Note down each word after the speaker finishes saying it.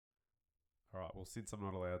All right, well, since I'm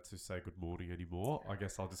not allowed to say good morning anymore, I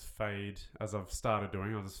guess I'll just fade, as I've started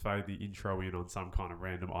doing, I'll just fade the intro in on some kind of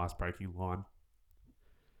random ice-breaking line.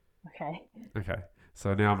 Okay. Okay,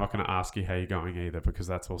 so now I'm not going to ask you how you're going either, because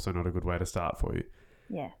that's also not a good way to start for you.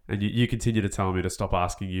 Yeah. And you continue to tell me to stop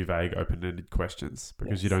asking you vague, open-ended questions,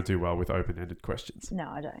 because you Yes. don't do well with open-ended questions. No,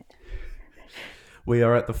 I don't. We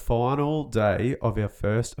are at the final day of our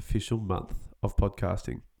first official month of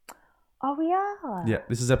podcasting. Oh, we are. Yeah,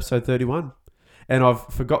 this is episode 31. And I've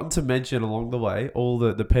forgotten to mention along the way all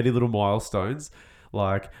the petty little milestones.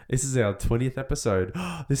 Like, this is our 20th episode.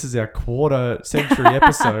 This is our quarter century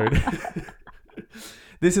episode.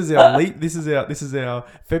 This is our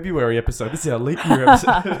February episode. This is our leap year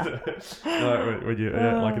episode. when you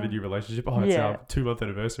like in a new relationship, it's Yeah. our 2-month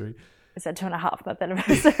anniversary. It's our 2.5-month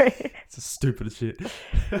anniversary. It's a stupid as shit.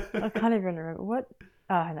 I can't even remember what.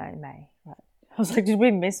 Oh, no, May. Right. I was like, did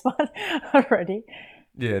we miss one already?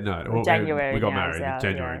 Yeah, no. Well, January. We got now married in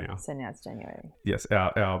January now. So now it's January. Yes,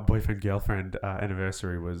 our boyfriend-girlfriend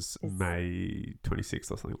anniversary was May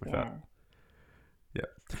 26th or something like that. Yeah.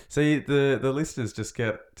 So the listeners just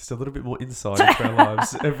get just a little bit more insight into our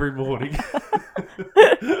lives every morning.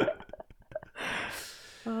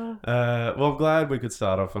 Well, I'm glad we could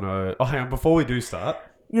start off on a... Oh, hang on. Before we do start...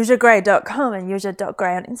 usualgrey.com and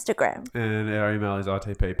usual.grey on Instagram. And our email is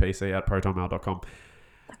rtppc@protonmail.com.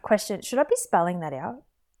 Question, should I be spelling that out?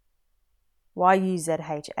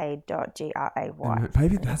 YUZHA.GRAY.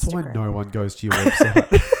 Maybe that's why no one goes to your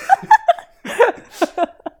website.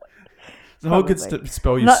 No one could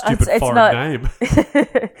spell your stupid foreign name.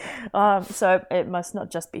 So it must not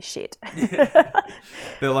just be shit.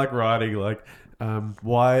 They're like writing like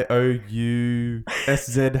YOUSZHAH.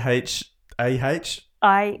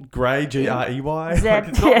 Grey, GREY. Like,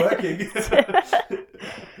 it's not working.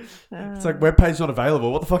 It's like webpage not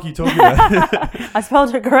available. What the fuck are you talking about? I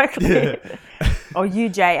spelled it correctly. Yeah. Or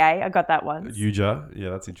UJA. I got that one. Uja.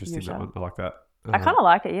 Yeah, that's interesting. Uja. That one. I like that. I kind of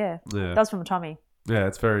like it, yeah. Yeah. That was from Tommy. Yeah,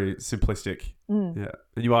 it's very simplistic. Yeah.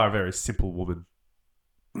 And you are a very simple woman.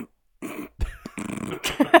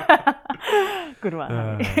 Good one.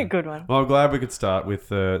 Honey. Good one. Well, I'm glad we could start with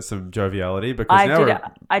some joviality because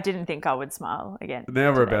I didn't think I would smile again.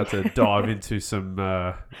 Now we're about to dive into some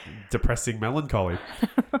depressing melancholy.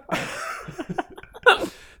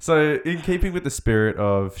 So, in keeping with the spirit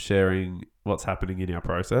of sharing what's happening in our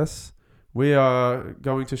process, we are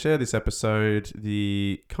going to share this episode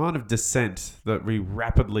the kind of descent that we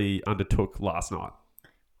rapidly undertook last night.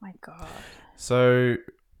 My God. So,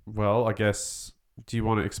 well, I guess, do you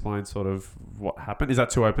want to explain sort of what happened? Is that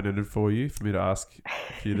too open-ended for you, for me to ask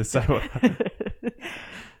you to say what happened?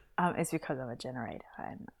 It's because I'm a generator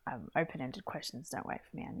and open-ended questions don't wait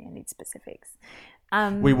for me. I need specifics.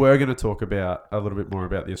 We were going to talk about a little bit more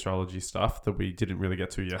about the astrology stuff that we didn't really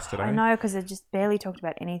get to yesterday. I know, because I just barely talked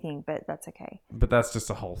about anything, but that's okay. But that's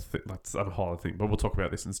just a whole thing. That's a whole other thing. But we'll talk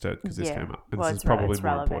about this instead because this came up. And this is it's probably more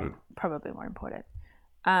relevant. important. Probably more important.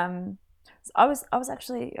 So I was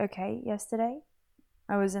actually okay yesterday.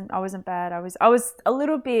 I wasn't bad. I was a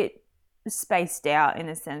little bit spaced out in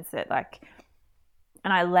the sense that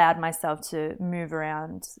and I allowed myself to move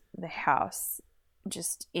around the house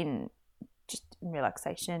just in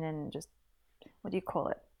relaxation and just, what do you call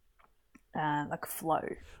it? Like flow.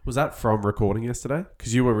 Was that from recording yesterday?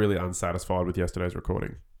 Because you were really unsatisfied with yesterday's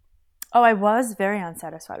recording. Oh, I was very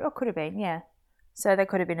unsatisfied. Well, could have been, yeah. So there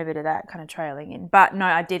could have been a bit of that kind of trailing in. But no,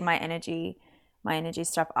 I did my energy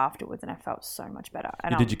stuff afterwards and I felt so much better.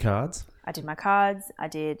 And you did your cards? I did my cards. I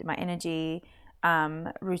did my energy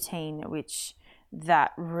routine, which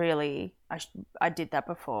that really, I did that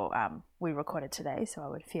before we recorded today, so I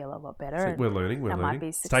would feel a lot better. So we're learning.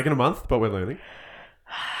 It's taken a month, but we're learning.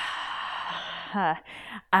 And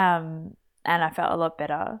I felt a lot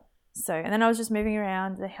better. So, and then I was just moving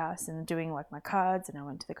around the house and doing like my cards, and I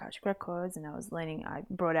went to the Akashic Records and I was learning. I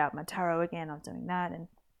brought out my tarot again. I was doing that and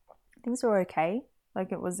things were okay.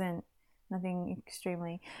 Like, it wasn't nothing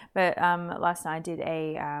extremely. But last night I did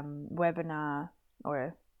a webinar,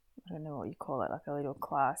 or I don't know what you call it, like a little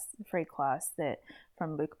class, a free class that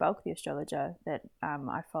from Luke Bulk, the astrologer that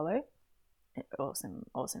I follow. Awesome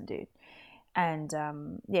dude. And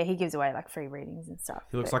he gives away like free readings and stuff.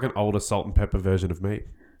 He looks like an older salt and pepper version of me.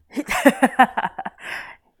 He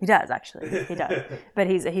does, actually. He does. But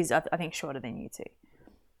he's I think shorter than you too.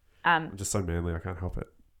 I'm just so manly, I can't help it.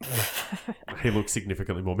 He looks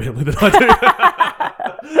significantly more manly than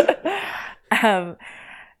I do.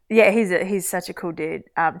 He's such a cool dude.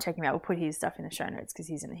 Check him out. We'll put his stuff in the show notes because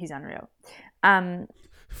he's unreal.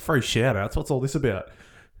 Free shout outs. What's all this about?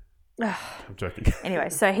 I'm joking. Anyway,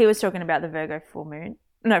 so he was talking about the Virgo full moon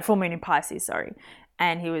in Pisces, sorry.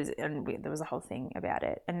 and there was a whole thing about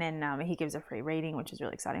it. And then he gives a free reading, which is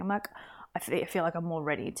really exciting. I'm like, I feel like I'm more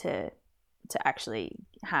ready to actually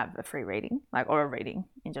have a free reading, like, or a reading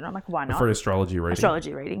in general. I'm like, why not? A free astrology reading.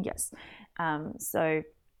 Astrology reading, yes. So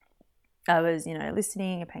I was,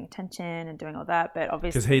 listening and paying attention and doing all that, but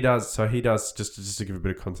obviously because he does just to give a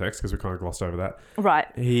bit of context, because we kind of glossed over that. Right.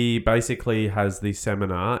 He basically has the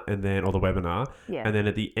seminar or the webinar, and then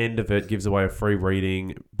at the end of it gives away a free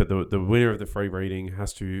reading. But the winner of the free reading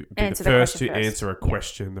has to be the first to answer a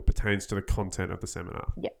question that pertains to the content of the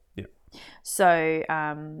seminar. Yeah. Yeah. So,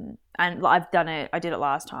 and I've done it. I did it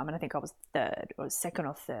last time, and I think I was third, or second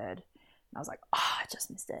or third. And I was like, I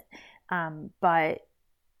just missed it. But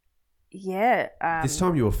yeah. This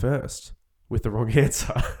time you were first with the wrong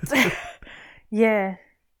answer. Yeah.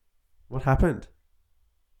 What happened?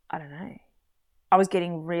 I don't know. I was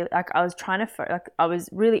getting really, I was trying to, I was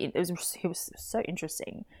really, it was so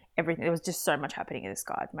interesting. Everything, there was just so much happening in the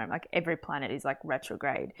sky at the moment. Like, every planet is like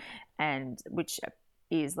retrograde, and which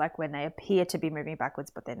is like when they appear to be moving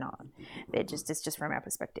backwards, but they're not. It's just from our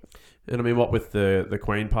perspective. And I mean, what with the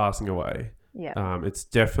Queen passing away, it's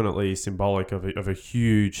definitely symbolic of a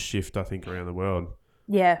huge shift, I think, around the world.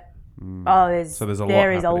 Yeah. Oh, there's a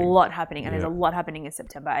lot happening, and there's a lot happening in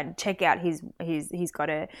September. And check out he's got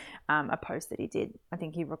a post that he did. I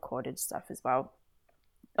think he recorded stuff as well.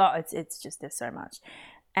 Oh, it's just, there's so much.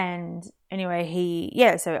 And anyway,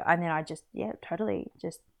 and then I just totally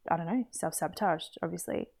just, I don't know, self-sabotaged.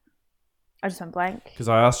 Obviously, I just went blank. Because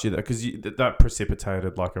I asked you that because that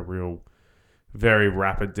precipitated like a real, very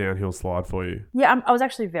rapid downhill slide for you. Yeah, I was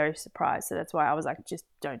actually very surprised. So that's why I was like, just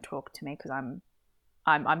don't talk to me, because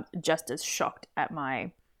I'm just as shocked at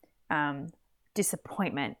my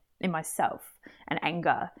disappointment in myself, and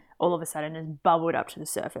anger all of a sudden has bubbled up to the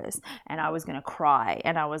surface, and I was going to cry,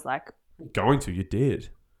 and I was like... You did.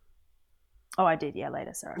 Oh, I did, yeah,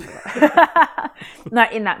 later, sorry. No,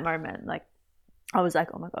 in that moment, like, I was like,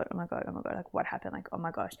 oh my God, like, what happened? Like, oh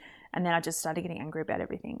my gosh. And then I just started getting angry about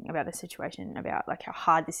everything, about the situation, about like how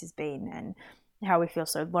hard this has been, and how we feel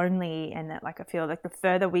so lonely, and that like I feel like the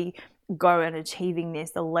further we go in achieving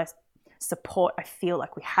this, the less support I feel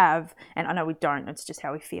like we have. And I know we don't, it's just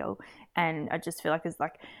how we feel. And I just feel like there's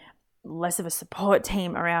like less of a support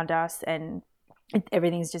team around us, and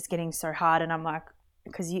everything's just getting so hard. And I'm like,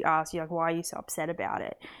 because you asked, you're like, why are you so upset about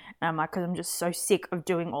it? And I'm like, because I'm just so sick of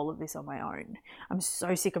doing all of this on my own. I'm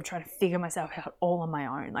so sick of trying to figure myself out all on my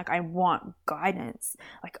own. Like, I want guidance.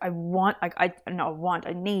 Like, I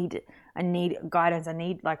need guidance. I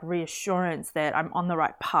need like reassurance that I'm on the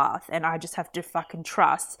right path, and I just have to fucking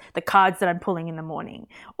trust the cards that I'm pulling in the morning,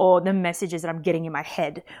 or the messages that I'm getting in my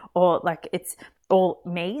head, or like it's all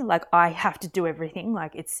me. Like, I have to do everything.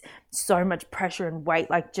 Like, it's so much pressure and weight.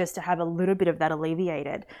 Like, just to have a little bit of that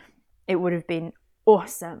alleviated, it would have been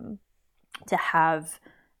awesome to have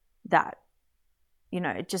that.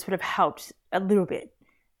 It just would have helped a little bit.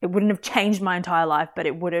 It wouldn't have changed my entire life, but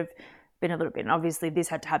it would have been a little bit. And obviously this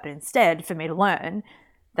had to happen instead for me to learn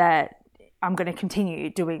that I'm going to continue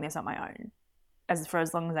doing this on my own for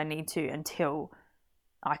as long as I need to, until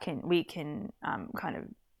we can kind of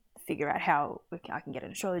figure out how I can get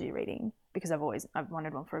an astrology reading, because I've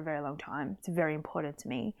wanted one for a very long time. It's very important to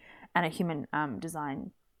me, and a human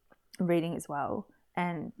design reading as well.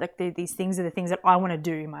 And like these things are the things that I want to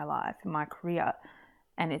do in my life, in my career,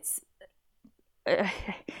 and it's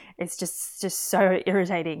just so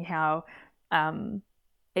irritating how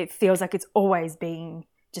it feels like it's always being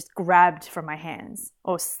just grabbed from my hands,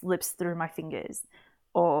 or slips through my fingers,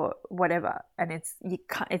 or whatever. And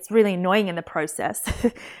it's really annoying in the process.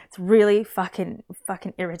 It's really fucking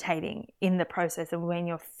irritating in the process, and when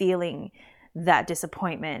you're feeling that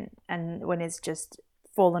disappointment, and when it's just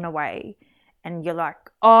fallen away, and you're like,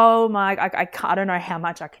 oh my, I don't know how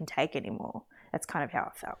much I can take anymore. That's kind of how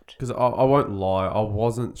I felt. Because I won't lie, I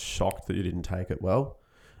wasn't shocked that you didn't take it well,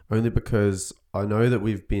 only because I know that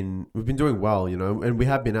we've been doing well, and we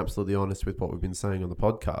have been absolutely honest with what we've been saying on the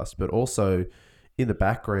podcast, but also in the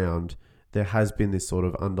background there has been this sort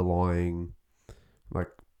of underlying, like,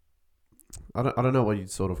 I don't know what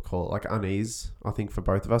you'd sort of call it, like unease. I think for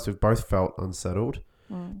both of us, we've both felt unsettled.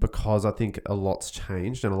 Because I think a lot's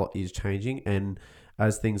changed, and a lot is changing, and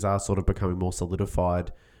as things are sort of becoming more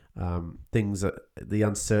solidified, the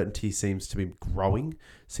uncertainty seems to be growing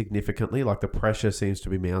significantly. Like, the pressure seems to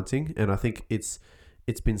be mounting, and I think it's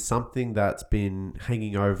been something that's been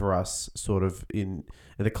hanging over us, sort of and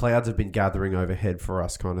the clouds have been gathering overhead for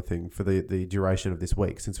us, kind of thing, for the duration of this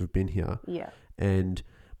week since we've been here. Yeah, and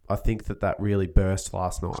I think that really burst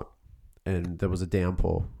last night, and there was a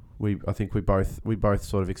downpour. I think we both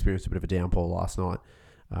sort of experienced a bit of a downpour last night,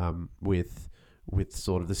 with with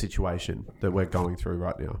sort of the situation that we're going through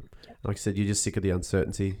right now. Like I said, you're just sick of the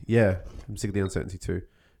uncertainty. Yeah, I'm sick of the uncertainty too.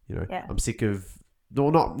 You know, Yeah. I'm sick of.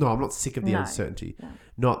 I'm not sick of the No. uncertainty.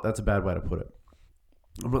 No. That's a bad way to put it.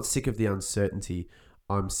 I'm not sick of the uncertainty.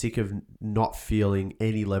 I'm sick of not feeling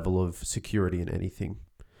any level of security in anything.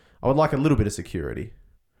 I would like a little bit of security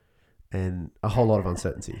and a whole lot of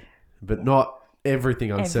uncertainty, but not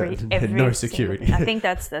everything uncertain and no security. I think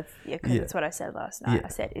that's because Yeah. that's what I said last night. Yeah. I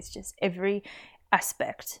said it's just every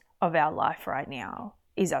aspect of our life right now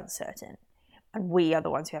is uncertain, and we are the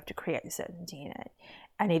ones who have to create the certainty in it,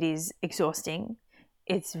 and it is exhausting.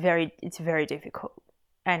 It's very difficult,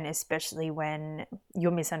 and especially when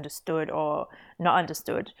you're misunderstood or not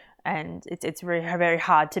understood, and it's very, very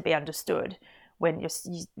hard to be understood when you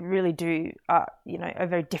really are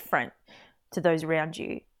very different to those around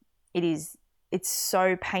you. It's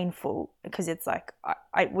so painful because it's like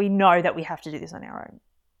we know that we have to do this on our own,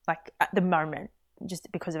 like at the moment,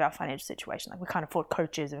 just because of our financial situation. Like we can't afford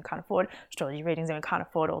coaches and we can't afford astrology readings and we can't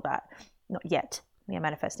afford all that. Not yet. We are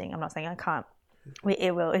manifesting. I'm not saying I can't.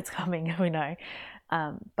 It will. It's coming. We know.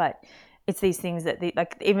 But it's these things that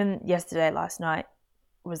like even yesterday, last night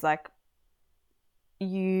was like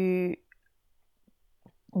you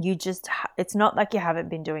just it's not like you haven't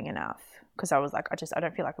been doing enough, because I was like I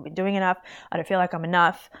don't feel like I've been doing enough. I don't feel like I'm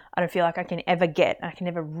enough. I don't feel like I can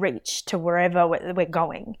ever reach to wherever we're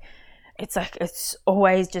going. It's like it's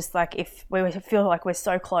always just like if we feel like we're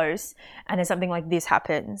so close and then something like this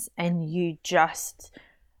happens and you just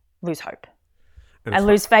lose hope and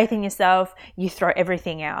lose faith in yourself. You throw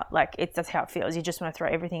everything out. Like that's how it feels. You just want to throw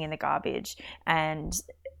everything in the garbage and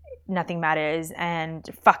nothing matters and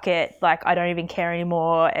fuck it. Like I don't even care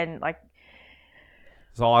anymore. And like,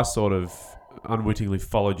 so I sort of unwittingly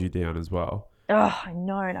followed you down as well. Oh, I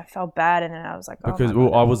know, and I felt bad, and then I was like, oh, because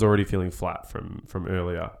I was already feeling flat from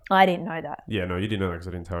earlier. I didn't know that. Yeah, no, you didn't know that because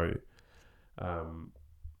I didn't tell you.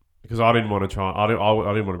 Because I didn't want to try. I didn't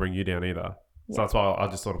want to bring you down either. So that's why I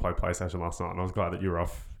just sort of played PlayStation last night, and I was glad that you were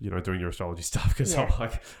off, doing your astrology stuff, because I'm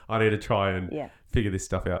like, I need to try and figure this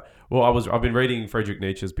stuff out. Well, I've been reading Friedrich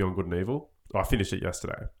Nietzsche's Beyond Good and Evil. I finished it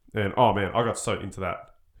yesterday, and oh man, I got so into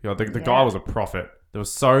that. The guy was a prophet. There was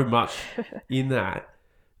so much in that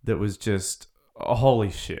was just holy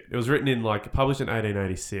shit. It was written published in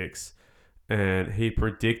 1886, and he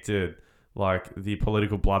predicted like the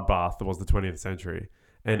political bloodbath that was the 20th century,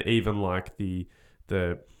 and even like the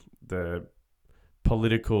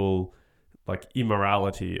political like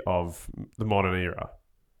immorality of the modern era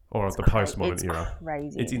or of the postmodern era.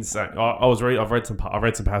 Crazy. It's insane. I've read some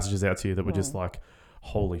passages out to you that were just like,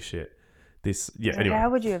 holy shit. Anyway. How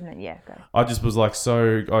would you have known? Yeah, go. I just was like,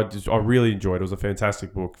 I really enjoyed it. It was a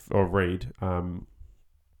fantastic book or read. And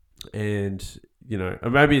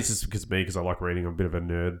maybe it's just because I like reading. I'm a bit of a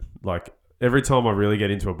nerd. Like every time I really get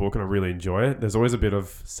into a book and I really enjoy it, there's always a bit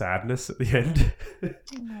of sadness at the end.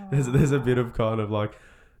 there's a bit of kind of like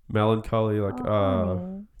melancholy, like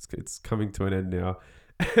it's coming to an end now.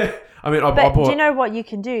 I mean, do you know what you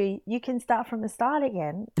can do? You can start from the start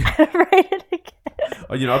again. Read it again.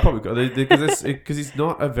 I probably got because he's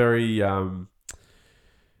not a very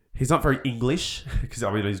he's not very English, because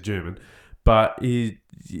I mean he's German, but he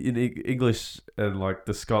in English and like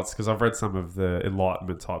the Scots, because I've read some of the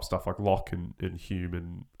Enlightenment type stuff like Locke and Hume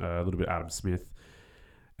and a little bit Adam Smith,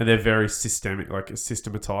 and they're very systemic, like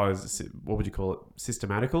systematized. What would you call it?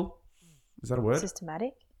 Systematical? Is that a word?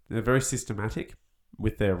 Systematic. They're very systematic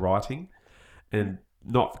with their writing and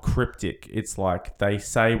not cryptic. It's like they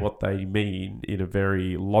say what they mean in a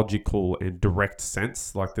very logical and direct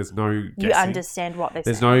sense. Like there's no guessing. You understand what they're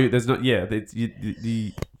saying. There's no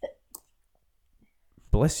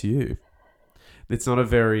bless you. It's not a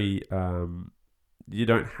very you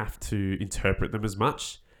don't have to interpret them as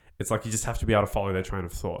much. It's like you just have to be able to follow their train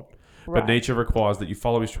of thought. Right. But Nietzsche requires that you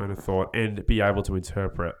follow his train of thought and be able to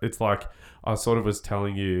interpret. It's like I sort of was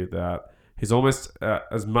telling you that he's almost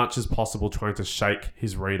as much as possible trying to shake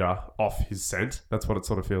his reader off his scent. That's what it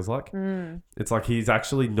sort of feels like. It's like he's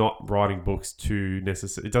actually not writing books to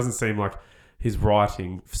necessarily... It doesn't seem like he's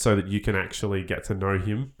writing so that you can actually get to know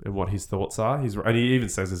him and what his thoughts are. And he even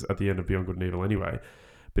says this at the end of Beyond Good and Evil anyway.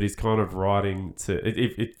 But he's kind of writing to...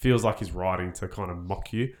 It feels like he's writing to kind of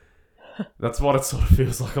mock you. That's what it sort of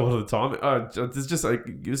feels like a lot of the time. There's just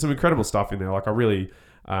some incredible stuff in there. Like I really...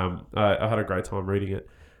 I had a great time reading it.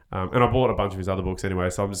 And I bought a bunch of his other books anyway,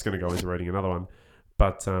 so I'm just going to go into reading another one.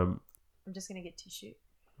 But I'm just going to get tissue.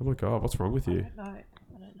 Oh my God, what's wrong with you? I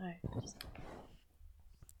don't know.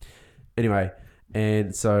 Anyway,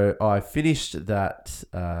 and so I finished that.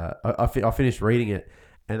 I finished reading it,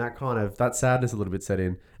 and that sadness a little bit set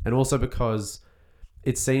in, and also because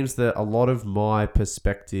it seems that a lot of my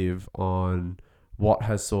perspective on what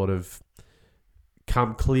has sort of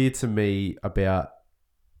come clear to me about,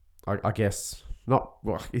 I guess, not,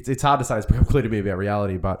 well, it's hard to say it's become clear to me about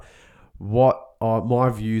reality, but what my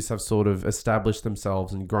views have sort of established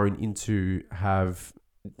themselves and grown into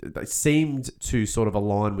they seemed to sort of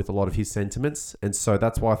align with a lot of his sentiments. And so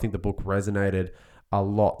that's why I think the book resonated a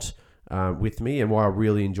lot with me, and why I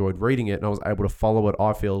really enjoyed reading it. And I was able to follow it,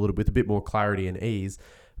 I feel, with a bit more clarity and ease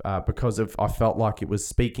because I felt like it was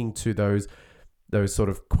speaking to those sort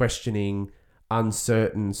of questioning,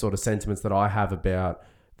 uncertain sort of sentiments that I have about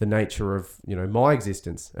the nature of, my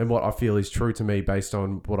existence and what I feel is true to me based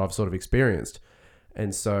on what I've sort of experienced.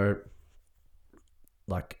 And so,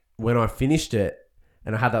 like, when I finished it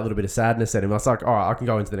and I had that little bit of sadness at him, I was like, all right, I can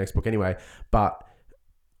go into the next book anyway. But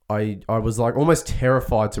I was like almost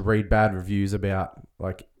terrified to read bad reviews about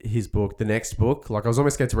like his book, the next book. Like I was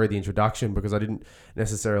almost scared to read the introduction because I didn't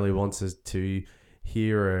necessarily want to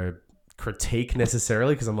hear a critique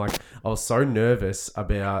necessarily, because I was so nervous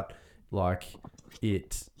about like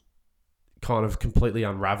it kind of completely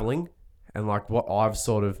unraveling and like what I've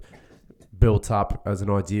sort of built up as an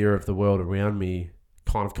idea of the world around me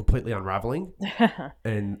kind of completely unraveling.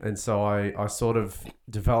 and so I sort of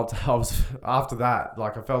developed, after that,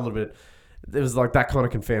 like I felt a little bit, it was like that kind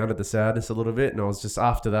of confounded the sadness a little bit. And I was just,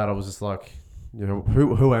 after that, I was just like,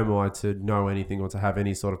 who am I to know anything or to have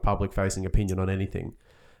any sort of public facing opinion on anything?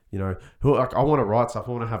 I want to write stuff.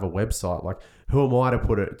 I want to have a website. Like, who am I to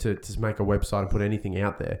put it to make a website and put anything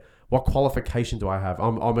out there? What qualification do I have?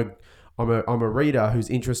 I'm a reader who's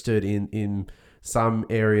interested in some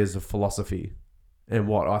areas of philosophy, and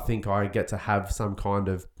what I think I get to have some kind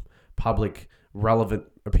of public relevant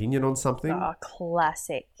opinion on something. Oh,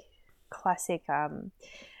 classic,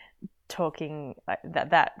 talking like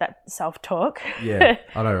that self-talk. Yeah,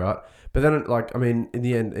 I know, right? But then, like, I mean, in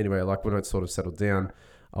the end, anyway, like when it sort of settled down,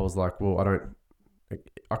 I was like, well,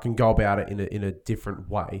 I can go about it in a different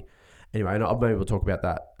way. Anyway, and maybe we'll talk about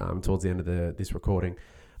that towards the end of this recording.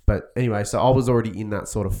 But anyway, so I was already in that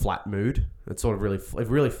sort of flat mood. It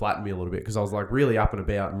really flattened me a little bit because I was like really up and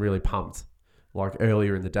about and really pumped like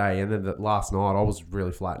earlier in the day. And then last night I was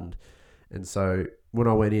really flattened. And so when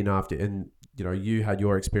I went in after, and you had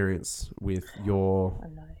your experience with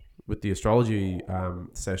the astrology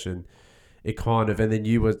session, it kind of, and then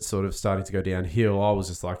you were sort of starting to go downhill. I was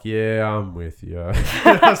just like, yeah, I'm with you. I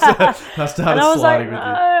started sliding with you.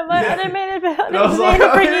 I didn't mean it. I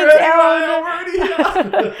bring you down.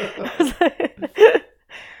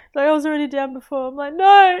 I was already down before. I'm like,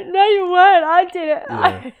 no, you weren't. I did it.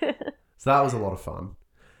 Yeah. So that was a lot of fun.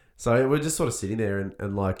 So we're just sort of sitting there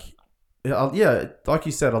and like, yeah, like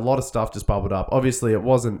you said, a lot of stuff just bubbled up. Obviously, it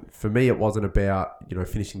wasn't about,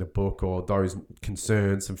 finishing the book or those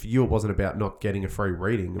concerns. And for you, it wasn't about not getting a free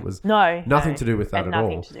reading. It was nothing to do with that at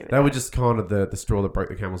all. They were just kind of the straw that broke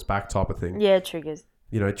the camel's back type of thing. Yeah, triggers.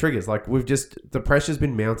 Triggers. Like the pressure's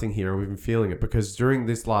been mounting here and we've been feeling it because during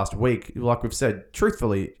this last week, like we've said,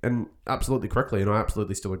 truthfully and absolutely correctly, and I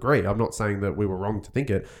absolutely still agree. I'm not saying that we were wrong to think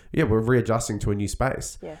it. Yeah, we're readjusting to a new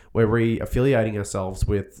space. Yeah. We're re-affiliating ourselves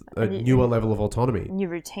with a newer level of autonomy. New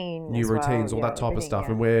routines, all that type of stuff.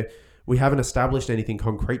 Yeah. And we haven't established anything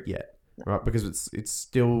concrete yet. No. Right? Because we're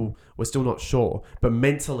still not sure. But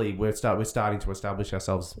mentally we're starting to establish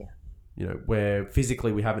ourselves. Yeah. Where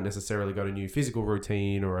physically we haven't necessarily got a new physical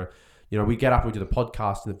routine or we get up, we do the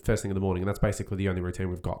podcast the first thing in the morning, and that's basically the only routine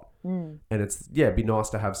we've got. Mm. And it'd be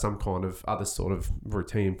nice to have some kind of other sort of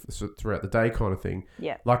routine throughout the day kind of thing.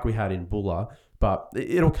 Yeah. Like we had in Bulla, but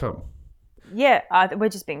it'll come. Yeah. We're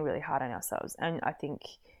just being really hard on ourselves. And I think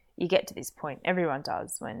you get to this point, everyone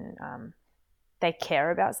does, when they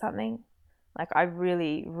care about something. Like I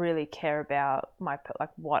really, really care about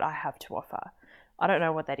what I have to offer. I don't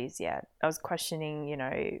know what that is yet. I was questioning,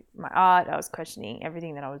 my art. I was questioning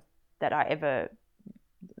everything all the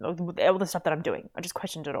stuff that I'm doing. I just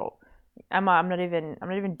questioned it all. I'm not even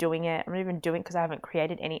doing it. I'm not even doing it because I haven't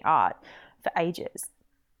created any art for ages.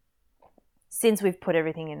 Since we've put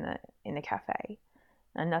everything in the cafe,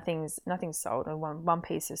 and nothing's sold, and one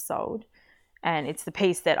piece is sold, and it's the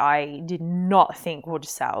piece that I did not think would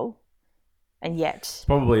sell, and yet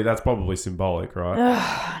that's probably symbolic,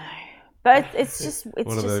 right? But it's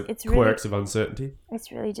quirks of uncertainty.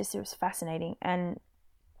 It's really just, it was fascinating, and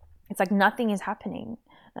it's like nothing is happening.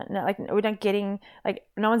 Like we're not getting, like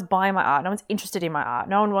no one's buying my art, no one's interested in my art,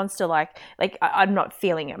 no one wants to I'm not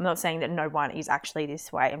feeling it. I'm not saying that no one is actually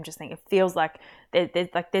this way. I'm just saying it feels like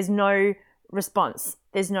there's no response,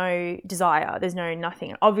 there's no desire, there's no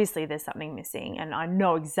nothing. Obviously there's something missing, and I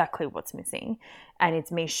know exactly what's missing, and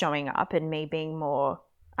it's me showing up and me being more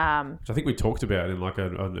Which I think we talked about in like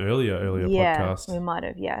an earlier Yeah, podcast. we might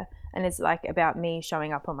have, yeah. And it's like about me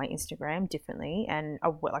showing up on my Instagram differently and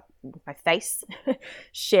like with my face,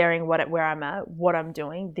 sharing where I'm at, what I'm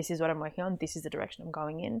doing. This is what I'm working on. This is the direction I'm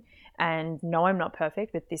going in. And no, I'm not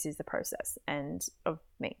perfect, but this is the process and of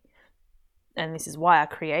me. And this is why I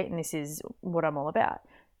create, and this is what I'm all about.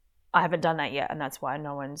 I haven't done that yet, and that's why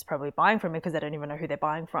no one's probably buying from me, because they don't even know who they're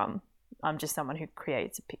buying from. I'm just someone who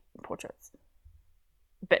creates portraits.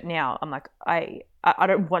 But now I'm like, I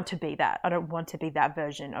don't want to be that. I don't want to be that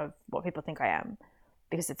version of what people think I am,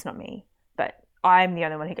 because it's not me. But I'm the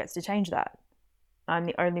only one who gets to change that. I'm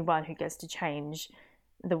the only one who gets to change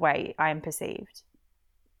the way I am perceived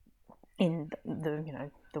in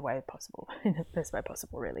the way possible, in the best way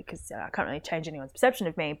possible, really, because I can't really change anyone's perception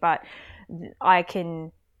of me, but I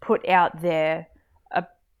can put out there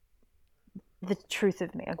the truth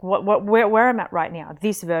of me, like where I'm at right now,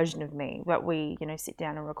 this version of me, what we sit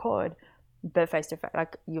down and record, but face to face,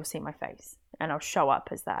 like you'll see my face, and I'll show up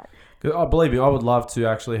as that. Believe me, I would love to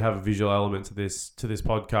actually have a visual element to this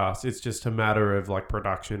podcast. It's just a matter of like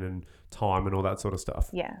production and time and all that sort of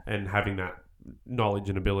stuff. Yeah, and having that knowledge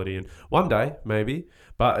and ability, and one day maybe,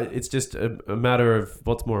 but it's just a matter of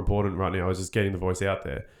what's more important right now is just getting the voice out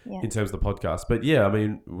there in terms of the podcast. But yeah, I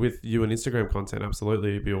mean, with you and Instagram content,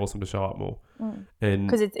 absolutely, it'd be awesome to show up more. And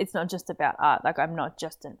because it's not just about art. Like, I'm not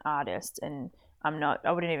just an artist, and I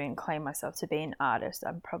wouldn't even claim myself to be an artist.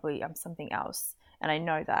 I'm something else, and I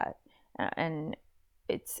know that. And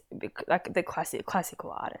it's like the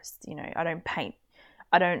classical artist. I don't paint.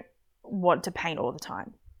 I don't want to paint all the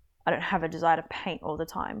time. I don't have a desire to paint all the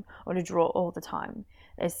time or to draw all the time.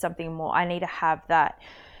 There's something more. I need to have that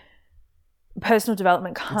personal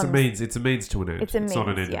development comes. It's a means to an end. It's not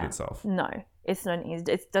an end in itself. No, it's not an end.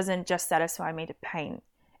 It doesn't just satisfy me to paint.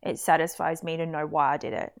 It satisfies me to know why I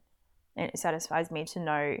did it. And it satisfies me to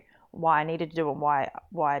know why I needed to do it and why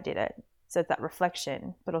I did it. So it's that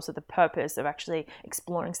reflection, but also the purpose of actually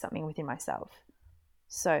exploring something within myself.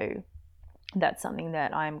 So that's something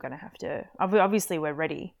that I'm going to have to... Obviously, we're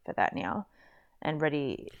ready for that now. And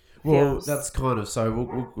ready... Well, that's kind of...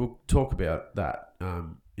 So we'll talk about that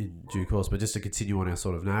in due course, but just to continue on our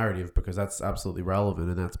sort of narrative, because that's absolutely relevant,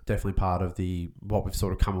 and that's definitely part of what we've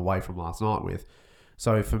sort of come away from last night with.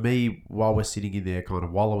 So for me, while we're sitting in there kind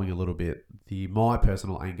of wallowing a little bit, my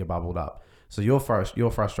personal anger bubbled up. So your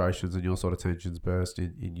frustrations and your sort of tensions burst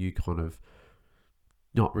in you kind of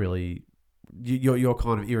not really... Your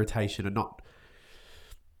kind of irritation and not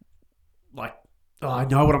like, oh, I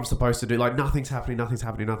know what I'm supposed to do. Like, nothing's happening, but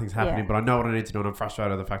I know what I need to do, and I'm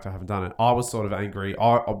frustrated at the fact I haven't done it. I was sort of angry.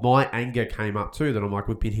 My anger came up too, that I'm like,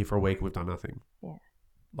 we've been here for a week and we've done nothing. Yeah.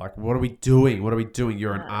 Like, what are we doing?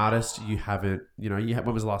 You're an artist. You haven't,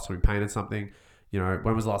 when was the last time you painted something?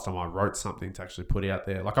 When was the last time I wrote something to actually put out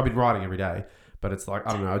there? Like, I've been writing every day, but it's like,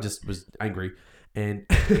 I don't know, I just was angry and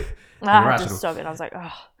I just stopped it. I was like,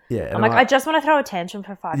 oh. Yeah, I'm like, I just want to throw a tantrum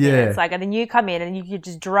for 5 minutes. Like, and then you come in and you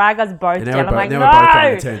just drag us both down. I'm like, no,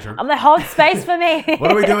 I'm like, hold space for me.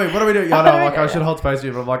 What are we doing? I should hold space for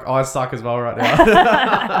you, but I'm like, I suck as well right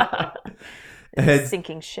now.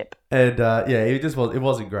 Sinking ship. And it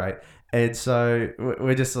wasn't great. And so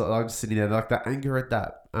I'm just sitting there, like that anger at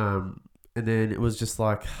that. And then it was just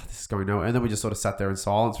like, this is going nowhere. And then we just sort of sat there in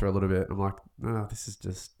silence for a little bit. I'm like, no,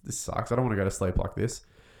 this sucks. I don't want to go to sleep like this.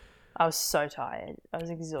 I was so tired. I was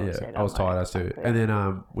exhausted. Yeah, I was tired as too. And then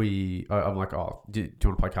I'm like, oh, do you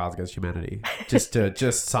want to play Cards Against Humanity? just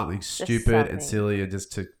something stupid and silly, and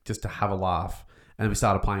just to have a laugh. And then we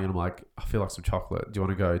started playing, and I'm like, I feel like some chocolate. Do you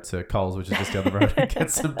want to go to Coles, which is just down the road, and get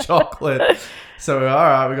some chocolate? So all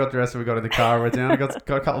right, we got dressed and we got in the car and went down. We got a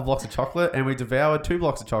couple of blocks of chocolate, and we devoured 2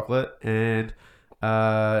 blocks of chocolate and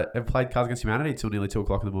played Cards Against Humanity till nearly 2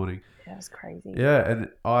 o'clock in the morning. That was crazy. Yeah, and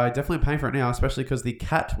I definitely pay for it now, especially because the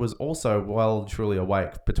cat was also well and truly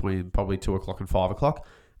awake between probably 2 o'clock and 5 o'clock.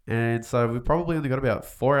 And so we probably only got about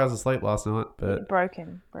 4 hours of sleep last night. But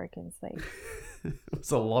broken sleep. It was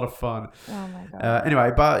a lot of fun. Oh my God.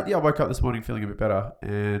 Anyway, but yeah, I woke up this morning feeling a bit better.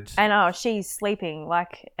 And she's sleeping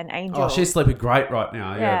like an angel. Oh, she's sleeping great right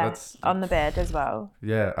now. Yeah, that's on the bed as well.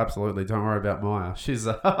 Yeah, absolutely. Don't worry about Maya. She's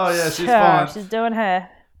she's fine. She's doing her.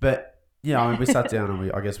 But yeah, I mean, we sat down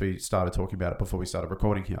and I guess we started talking about it before we started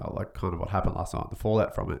recording here, like kind of what happened last night, the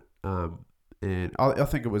fallout from it. And I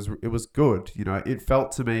think it was good. It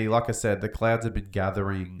felt to me, like I said, the clouds had been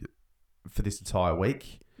gathering for this entire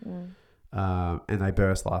week, and they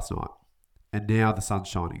burst last night, and now the sun's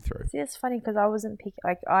shining through. See, it's funny because I wasn't picking.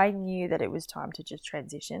 Like, I knew that it was time to just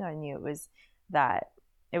transition. I knew it was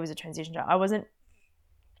a transition. I wasn't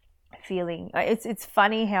feeling. It's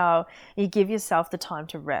funny how you give yourself the time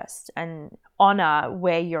to rest and honor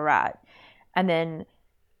where you're at, and then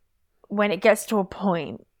when it gets to a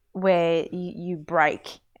point where you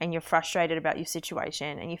break and you're frustrated about your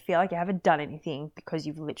situation and you feel like you haven't done anything because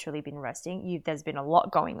you've literally been resting, there's been a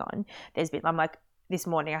lot going on. I'm like, this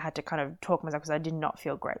morning I had to kind of talk myself because I did not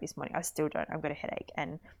feel great this morning. I still don't. I've got a headache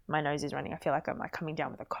and my nose is running. I feel like I'm like coming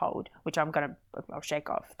down with a cold, which I'll shake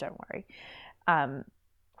off. Don't worry. And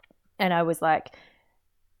I was like,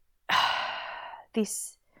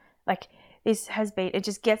 this has been, it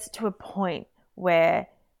just gets to a point where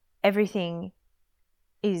everything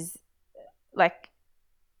is like,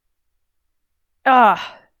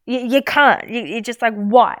 you can't. You're just like,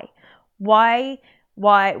 why?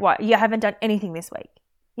 You haven't done anything this week.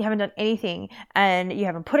 You haven't done anything, and you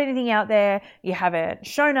haven't put anything out there. You haven't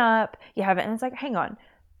shown up. You haven't, and it's like, hang on,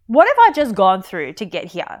 what have I just gone through to get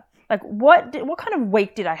here? Like, what kind of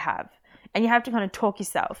week did I have? And you have to kind of talk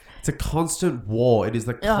yourself. It's a constant war. It is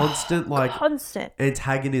the constant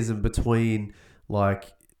antagonism between,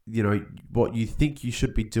 like, you know, what you think you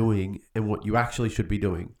should be doing and what you actually should be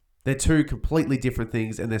doing. They're two completely different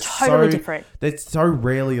things, and they're totally different. They're so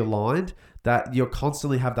rarely aligned that you'll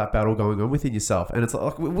constantly have that battle going on within yourself. And it's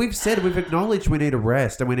like we've acknowledged we need to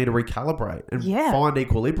rest and we need to recalibrate and find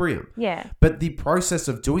equilibrium. Yeah. But the process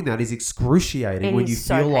of doing that is excruciating when you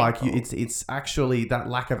feel like it's actually that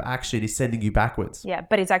lack of action is sending you backwards. Yeah,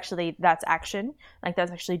 but it's actually, that's action. Like,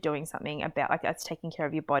 that's actually doing something about, like, that's taking care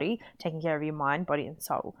of your body, taking care of your mind, body and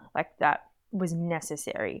soul. Like, that was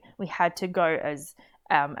necessary. We had to go as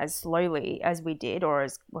slowly as we did, or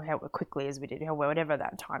as how quickly as we did, whatever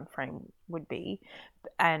that time frame would be,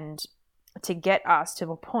 and to get us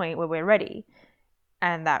to a point where we're ready.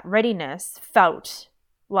 And that readiness felt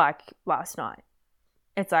like last night.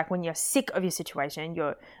 It's like when you're sick of your situation,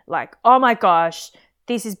 you're like, oh my gosh,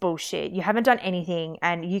 this is bullshit. You haven't done anything,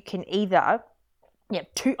 and you can either, you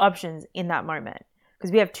have two options in that moment,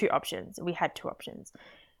 because we have two options. We had two options.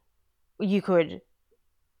 You could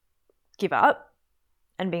give up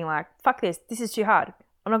and being like, fuck this is too hard.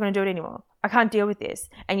 I'm not going to do it anymore. I can't deal with this.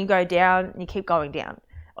 And you go down and you keep going down.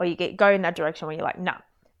 Or you go in that direction where you're like, no,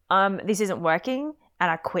 this isn't working,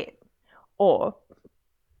 and I quit. Or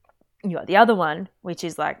you got the other one, which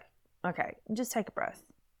is like, okay, just take a breath.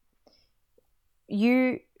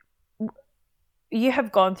 You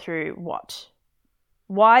have gone through what?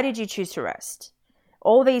 Why did you choose to rest?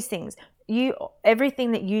 All these things.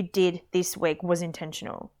 Everything that you did this week was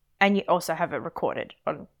intentional. And you also have it recorded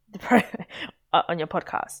on on your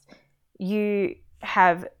podcast. You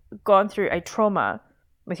have gone through a trauma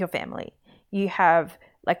with your family. You have,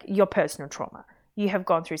 like, your personal trauma. You have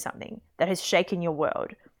gone through something that has shaken your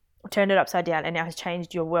world, turned it upside down, and now has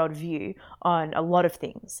changed your worldview on a lot of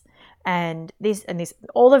things. And this,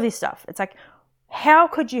 all of this stuff. It's like, how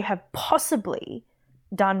could you have possibly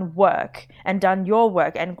done work and done your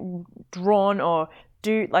work and drawn or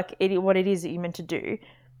do what it is that you're meant to do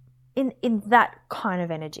in that kind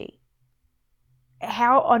of energy?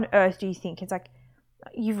 How on earth do you think? It's like,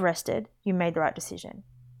 you've rested, you made the right decision,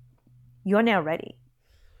 you're now ready.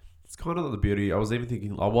 It's kind of the beauty. I was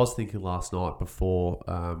thinking last night before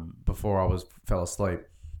I fell asleep,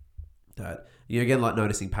 that, you know, again, like,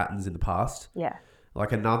 noticing patterns in the past. Yeah.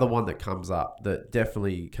 Like, another one that comes up that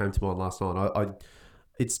definitely came to mind last night.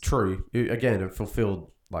 It's true. It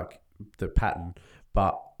fulfilled, like, the pattern.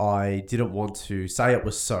 But I didn't want to say it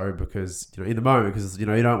was so because, you know, in the moment, because, you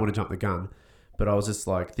know, you don't want to jump the gun. But I was just,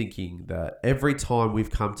 like, thinking that every time we've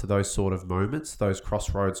come to those sort of moments, those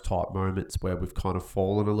crossroads type moments where we've kind of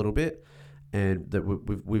fallen a little bit, and that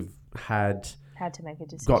we've had to make a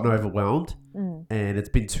decision, gotten overwhelmed, and it's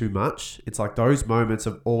been too much. It's like those moments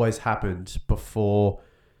have always happened before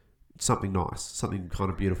something nice, something kind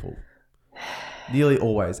of beautiful. Nearly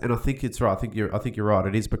always. And I think it's right. I think you're right.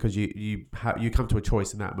 It is because you come to a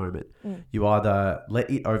choice in that moment. You either let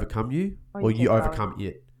it overcome you or you overcome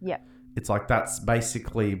it. Yeah. It's like, that's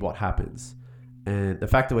basically what happens. And the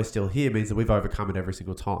fact that we're still here means that we've overcome it every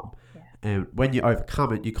single time. Yeah. And when you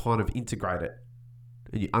overcome it, you kind of integrate it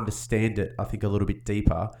and you understand it, I think, a little bit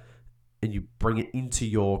deeper, and you bring it into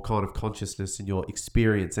your kind of consciousness and your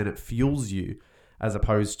experience, and it fuels you as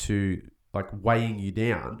opposed to, like, weighing you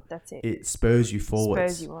down. That's it. It spurs you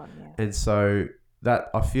forwards. Spurs you on, yeah. And so that,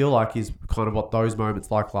 I feel like, is kind of what those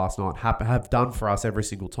moments like last night have done for us every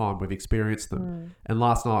single time we've experienced them. And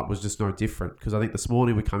last night was just no different, because I think this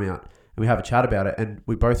morning we come out and we have a chat about it, and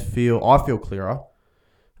we both I feel clearer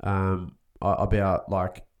about,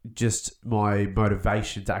 like, just my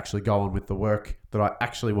motivation to actually go on with the work that I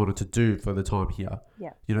actually wanted to do for the time here.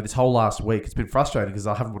 Yeah. You know, this whole last week, it's been frustrating because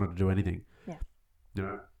I haven't wanted to do anything. Yeah. You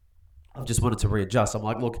know? I've just wanted to readjust. I'm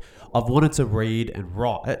like, look, I've wanted to read and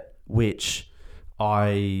write, which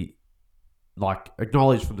I like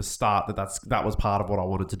acknowledged from the start that was part of what I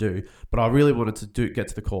wanted to do. But I really wanted to get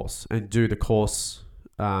to the course and do the course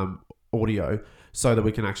audio so that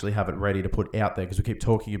we can actually have it ready to put out there, because we keep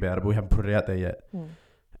talking about it, but we haven't put it out there yet.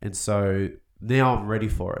 And so now I'm ready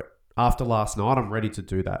for it. After last night, I'm ready to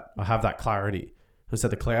do that. I have that clarity. I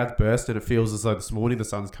said the clouds burst and it feels as though this morning the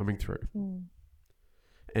sun's coming through.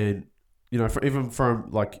 And, you know, even from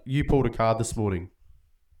like you pulled a card this morning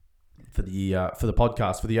for the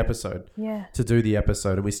podcast, for the episode, to do the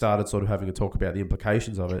episode. And we started sort of having a talk about the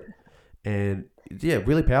implications of it. And yeah,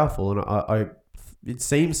 really powerful. And it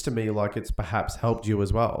seems to me like it's perhaps helped you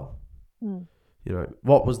as well. You know,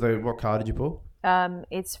 what card did you pull?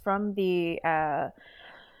 It's from the,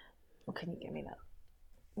 what can you give me that?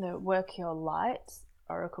 The Work Your Light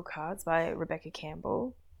Oracle cards by Rebecca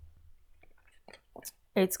Campbell.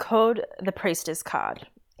 It's called the Priestess card.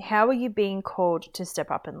 How are you being called to step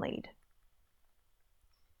up and lead?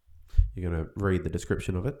 You're going to read the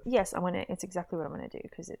description of it? Yes, it's exactly what I'm going to do,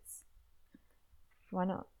 because why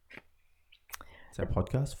not? It's our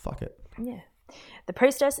podcast. Fuck it. Yeah. The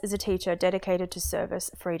Priestess is a teacher dedicated to service,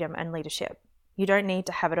 freedom, and leadership. You don't need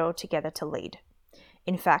to have it all together to lead.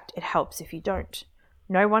 In fact, it helps if you don't.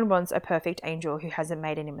 No one wants a perfect angel who hasn't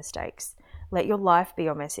made any mistakes. Let your life be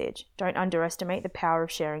your message. Don't underestimate the power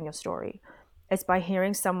of sharing your story. It's by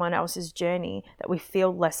hearing someone else's journey that we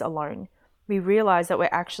feel less alone. We realize that we're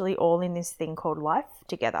actually all in this thing called life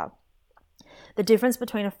together. The difference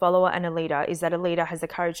between a follower and a leader is that a leader has the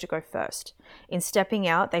courage to go first. In stepping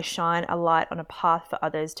out, they shine a light on a path for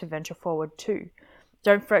others to venture forward to.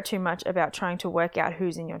 Don't fret too much about trying to work out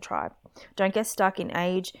who's in your tribe. Don't get stuck in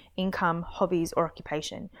age, income, hobbies, or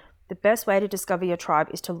occupation. The best way to discover your tribe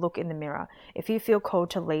is to look in the mirror. If you feel called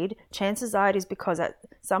to lead, chances are it is because at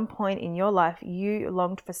some point in your life you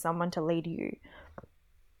longed for someone to lead you.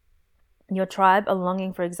 Your tribe are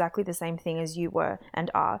longing for exactly the same thing as you were and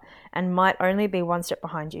are, and might only be one step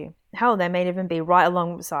behind you. Hell, they may even be right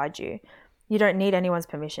alongside you. You don't need anyone's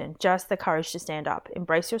permission, just the courage to stand up.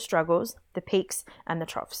 Embrace your struggles, the peaks and the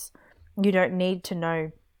troughs. You don't need to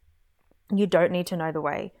know the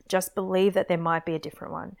way. Just believe that there might be a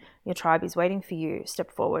different one. Your tribe is waiting for you.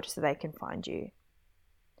 Step forward so they can find you.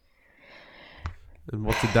 And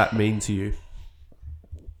what did that mean to you?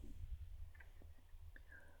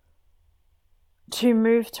 To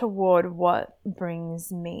move toward what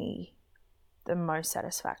brings me the most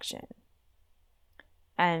satisfaction.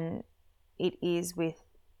 And it is it's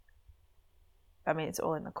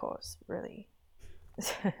all in the course, really.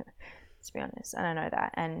 To be honest, and I know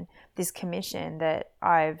that. And this commission that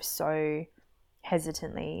I've so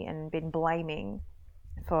hesitantly and been blaming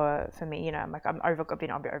for me, you know, I'm been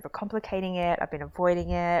overcomplicating it. I've been avoiding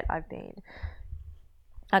it.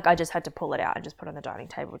 I just had to pull it out and just put it on the dining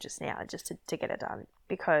table just now, just to get it done,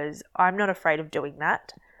 because I'm not afraid of doing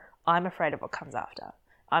that. I'm afraid of what comes after.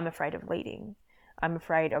 I'm afraid of leading. I'm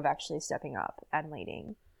afraid of actually stepping up and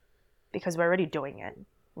leading, because we're already doing it.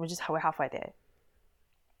 We're halfway there.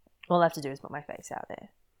 All I have to do is put my face out there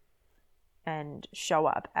and show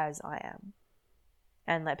up as I am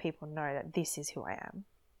and let people know that this is who I am.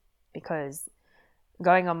 Because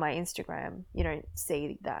going on my Instagram, you don't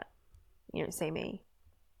see that. You don't see me.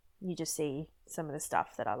 You just see some of the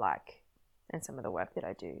stuff that I like and some of the work that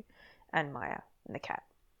I do, and Maya and the cat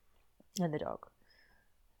and the dog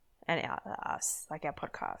and us, like our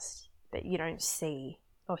podcast. But you don't see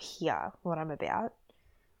or hear what I'm about.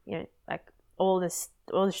 You know, like all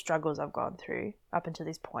the struggles I've gone through up until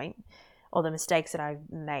this point, all the mistakes that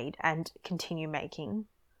I've made and continue making,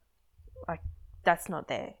 like that's not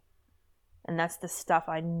there. And that's the stuff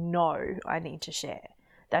I know I need to share.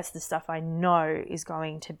 That's the stuff I know is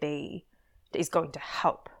going to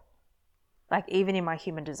help. Like even in my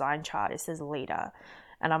human design chart, it says leader.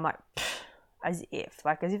 And I'm like, as if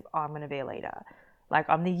I'm going to be a leader. Like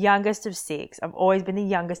I'm the youngest of 6. I've always been the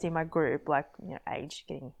youngest in my group, like, you know, age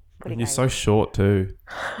getting... And you're so short too.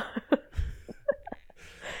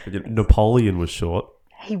 Napoleon was short.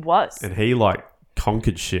 He was. And he like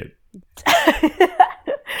conquered shit.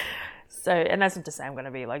 So, and that's not to say I'm going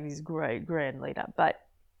to be like this great grand leader, but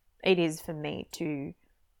it is for me to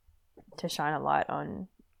shine a light on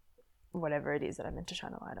whatever it is that I'm meant to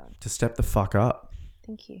shine a light on. To step the fuck up.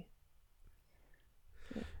 Thank you.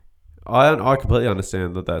 I completely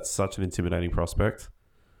understand that that's such an intimidating prospect.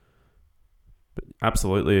 But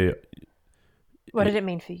absolutely. What did it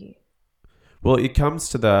mean for you? Well, it comes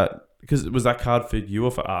to that, because was that card for you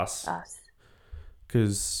or for us? Us.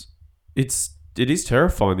 Because it is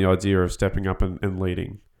terrifying, the idea of stepping up and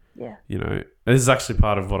leading. Yeah. You know, and this is actually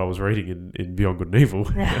part of what I was reading in Beyond Good and Evil.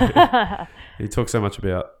 He talks so much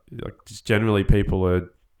about like just generally people are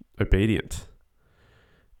obedient.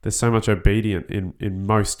 There's so much obedient in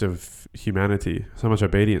most of humanity, so much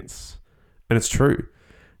obedience, and it's true.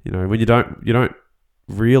 You know, when you don't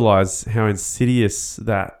realize how insidious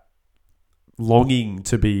that longing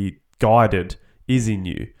to be guided is in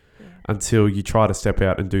you until you try to step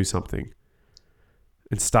out and do something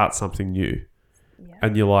and start something new. Yeah.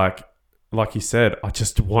 And you're like you said, I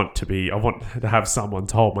want to have someone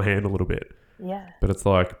to hold my hand a little bit. Yeah. But it's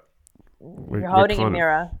like, you're holding a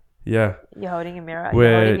mirror. Yeah. You're holding a mirror.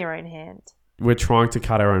 You're holding your own hand. We're trying to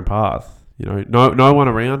cut our own path. You know, no one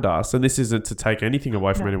around us, and this isn't to take anything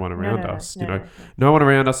away from anyone around us. No one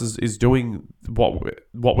around us is doing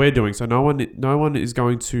what we're doing. So no one is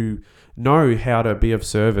going to know how to be of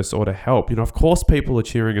service or to help. You know, of course, people are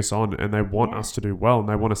cheering us on and they want us to do well and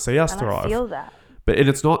they want to see us thrive. I feel that. But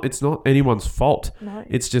it's not anyone's fault. No.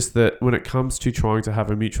 It's just that when it comes to trying to have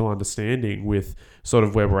a mutual understanding with sort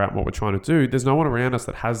of where we're at and what we're trying to do, there's no one around us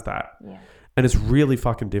that has that. Yeah. And it's really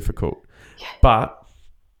fucking difficult. Yeah. But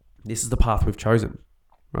this is the path we've chosen,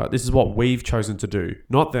 right? This is what we've chosen to do,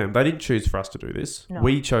 not them. They didn't choose for us to do this. No.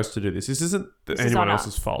 We chose to do this. This isn't anyone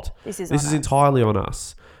else's fault. This is entirely on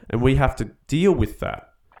us. And we have to deal with that.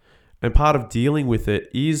 And part of dealing with it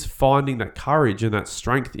is finding that courage and that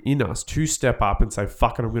strength in us to step up and say,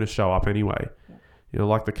 fuck it, I'm going to show up anyway. Yeah. You know,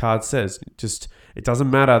 like the card says, it doesn't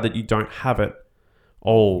matter that you don't have it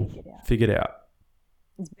all figured out.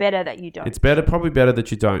 It's better that you don't. It's probably better that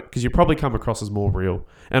you don't, because you probably come across as more real.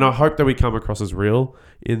 And I hope that we come across as real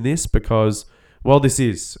in this because, well, this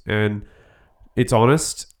is. And it's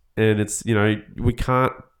honest. And it's, you know, we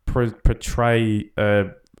can't portray a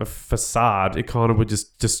facade. It kind of would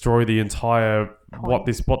just destroy the entire what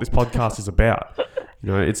this podcast is about.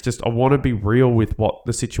 You know, it's just I want to be real with what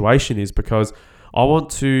the situation is because I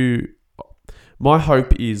want to. My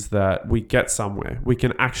hope is that we get somewhere. We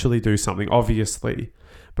can actually do something, obviously,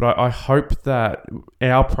 but I hope that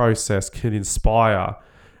our process can inspire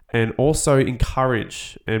and also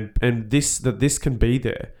encourage and this can be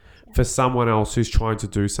there for someone else who's trying to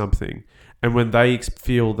do something. And when they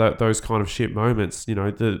feel that those kind of shit moments, you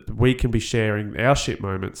know, we can be sharing our shit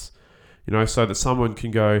moments, you know, so that someone can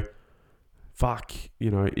go, fuck, you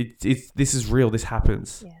know, this is real. This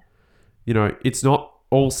happens. Yeah. You know, it's not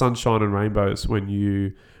all sunshine and rainbows when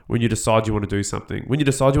you decide you want to do something. When you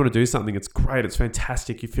decide you want to do something, it's great. It's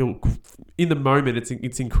fantastic. You feel in the moment,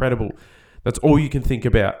 it's incredible. That's all you can think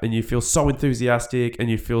about. And you feel so enthusiastic and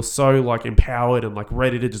you feel so like empowered and like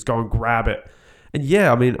ready to just go and grab it. And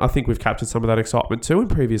yeah, I mean, I think we've captured some of that excitement too in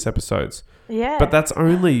previous episodes. Yeah. But that's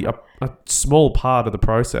only a small part of the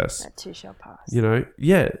process. That too shall pass. You know?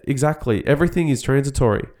 Yeah, exactly. Everything is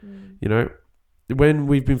transitory. You know? When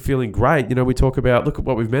we've been feeling great, you know, we talk about, look at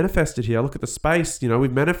what we've manifested here. Look at the space. You know,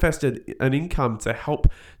 we've manifested an income to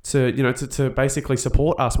help to, you know, to basically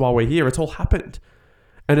support us while we're here. It's all happened.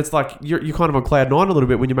 And it's like you're kind of on cloud nine a little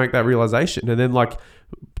bit when you make that realization. And then like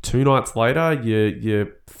 2 nights later, you're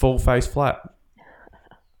full face flat.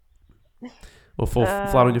 Or fall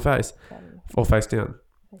flat on your face. Or face down.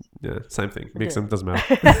 Yeah, same thing. Mix them, doesn't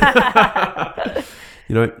matter.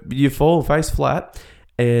 You know, you fall face flat,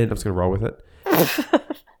 and I'm just going to roll with it.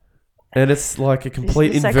 And it's like a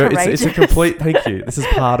complete it's a complete thank you. This is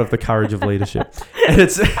part of the courage of leadership. And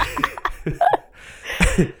it's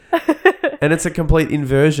and it's a complete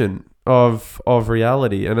inversion of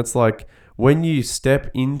reality. And it's like when you're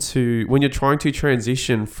trying to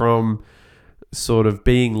transition from sort of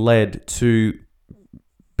being led to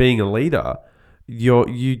being a leader,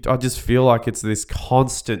 I just feel like it's this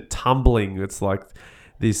constant tumbling. It's like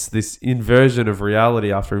this inversion of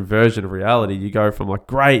reality after inversion of reality. You go from like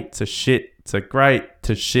great to shit to great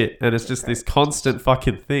to shit, and it's just this constant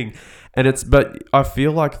fucking thing. But I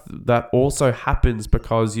feel like that also happens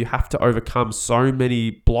because you have to overcome so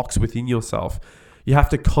many blocks within yourself. You have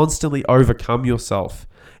to constantly overcome yourself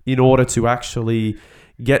in order to actually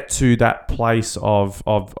get to that place of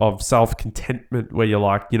self-contentment where you're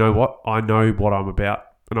like, you know what, I know what I'm about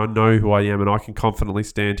and I know who I am and I can confidently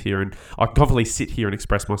stand here and I can confidently sit here and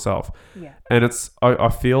express myself. Yeah. And I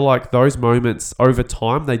feel like those moments over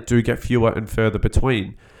time, they do get fewer and further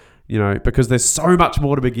between, you know, because there's so much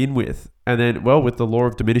more to begin with. And then, well, with the law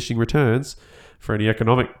of diminishing returns, for any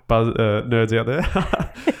economic nerds out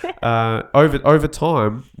there, over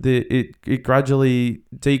time, it gradually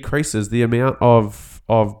decreases. The amount of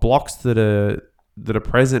blocks that are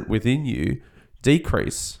present within you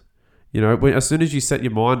decrease. You know, as soon as you set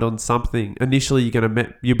your mind on something, initially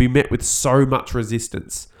you'll be met with so much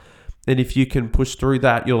resistance, and if you can push through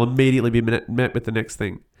that, you'll immediately be met with the next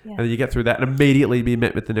thing. Yeah. And then you get through that and immediately be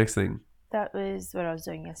met with the next thing. That was what I was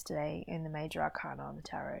doing yesterday in the Major Arcana on the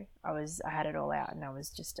Tarot. I had it all out and I was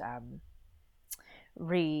just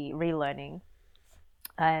relearning,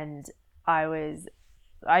 and I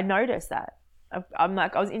noticed that I'm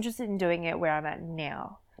like, I was interested in doing it where I'm at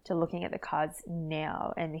now, to looking at the cards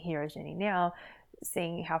now and the hero's journey now,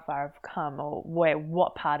 seeing how far I've come or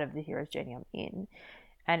what part of the hero's journey I'm in.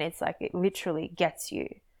 And it's like, it literally gets you,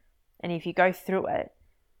 and if you go through it,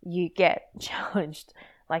 you get challenged.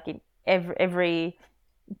 Like in every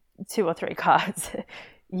 2 or 3 cards,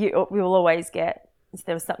 we will always get,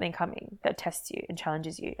 there was something coming that tests you and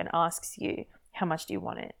challenges you and asks you, how much do you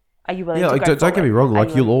want it? Are you willing to go don't get me wrong. Like,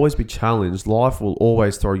 you'll willing? always be challenged. Life will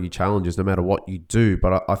always throw you challenges, no matter what you do.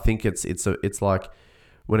 But I think it's like,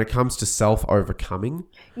 when it comes to self overcoming,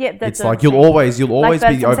 yeah, that's it's like you'll always be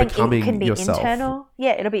overcoming it can be yourself. Internal.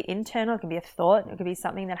 Yeah, it'll be internal. It can be a thought. It could be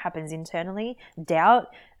something that happens internally. Doubt,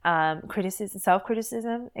 criticism,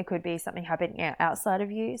 self-criticism. It could be something happening outside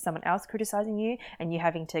of you, someone else criticizing you, and you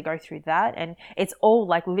having to go through that. And it's all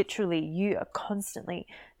like, literally, you are constantly,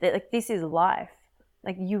 like, this is life.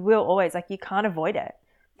 Like, you will always, like, you can't avoid it.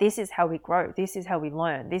 This is how we grow. This is how we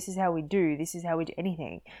learn. This is how we do. This is how we do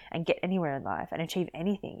anything and get anywhere in life and achieve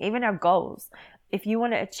anything, even our goals. If you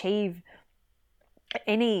want to achieve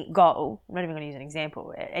any goal, I'm not even going to use an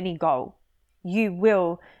example, any goal, you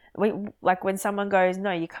will, like, when someone goes,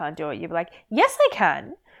 no, you can't do it, you'll be like, yes, I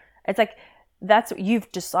can. It's like, that's,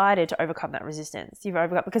 you've decided to overcome that resistance. You've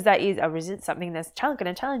overcome, because that is something that's going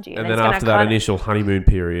to challenge you. And then after that initial honeymoon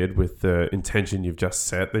period with the intention you've just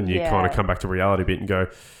set, then you kind of come back to reality a bit and go,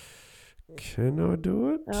 can I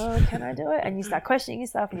do it? Oh, can I do it? And you start questioning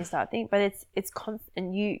yourself and you start thinking, but it's constant,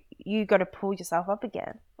 and you got to pull yourself up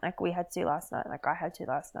again. Like we had to last night, like I had to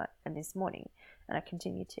last night and this morning, and I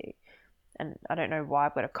continue to. And I don't know why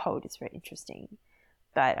I've got a cold. It's very interesting,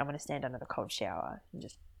 but I'm going to stand under the cold shower and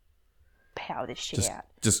just power this shit out.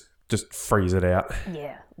 Just freeze it out.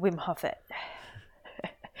 Yeah, Wim Hof it.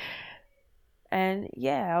 And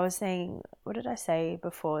yeah, I was saying, what did I say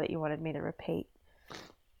before that you wanted me to repeat?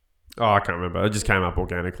 Oh, I can't remember. It just came up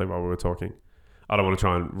organically while we were talking. I don't want to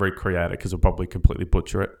try and recreate it because we'll probably completely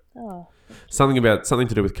butcher it. Oh. Something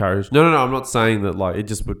to do with courage. No. I'm not saying that, like, it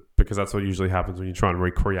just would, because that's what usually happens when you try and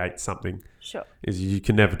recreate something. Sure. Is you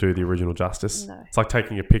can never do the original justice. No. It's like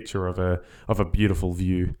taking a picture of a beautiful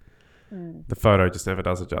view. The photo just never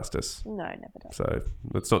does it justice. No, it never does. So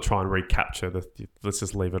let's not try and recapture let's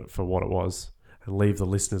just leave it for what it was and leave the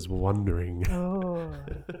listeners wondering. Oh,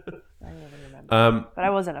 I don't even remember. But I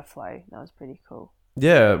was in a flow. That was pretty cool.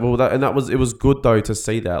 Yeah, well, it was good though to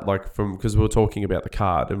see that, like, because we were talking about the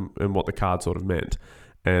card and what the card sort of meant,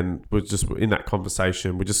 and we're just in that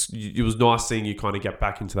conversation. It was nice seeing you kind of get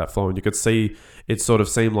back into that flow, and you could see it sort of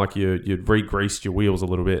seemed like you'd re-greased your wheels a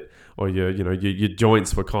little bit, or your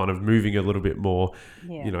joints were kind of moving a little bit more,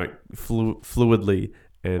 fluidly.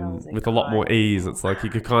 And with a lot more ease. It's like you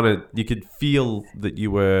could feel that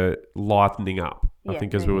you were lightening up, I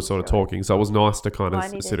think, as we were sort of talking. So it was nice to kind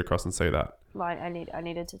of sit across and see that. I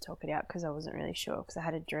needed to talk it out because I wasn't really sure, because I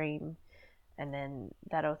had a dream, and then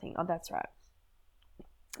that whole thing. Oh, that's right.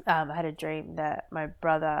 I had a dream that my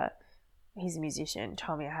brother, he's a musician,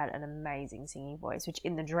 told me I had an amazing singing voice, which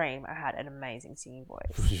in the dream I had an amazing singing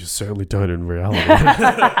voice. You certainly don't in reality.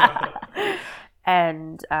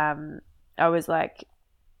 And I was like,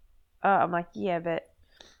 I'm like, yeah, but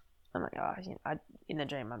I'm like, in the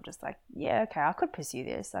dream, I'm just like, yeah, okay, I could pursue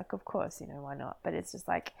this. Like, of course, why not? But it's just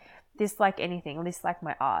like, this, like anything, this, like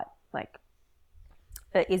my art, like,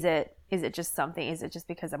 is it just something? Is it just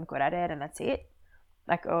because I'm good at it and that's it?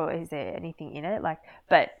 Like, or is there anything in it? Like,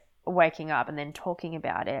 but waking up and then talking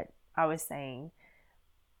about it, I was saying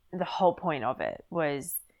the whole point of it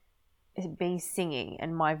was me singing,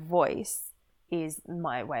 and my voice is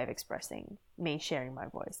my way of expressing, me sharing my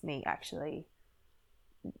voice, me actually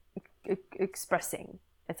expressing.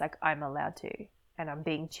 It's like I'm allowed to, and I'm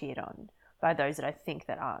being cheered on by those that I think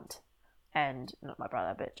that aren't, and not my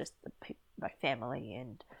brother, but just my family,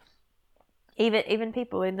 and even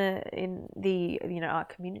people in the art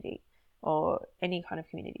community or any kind of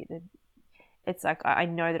community. It's like I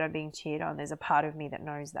know that I'm being cheered on. There's a part of me that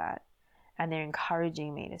knows that. And they're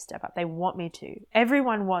encouraging me to step up. They want me to.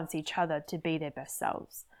 Everyone wants each other to be their best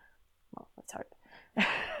selves. Well, let's hope.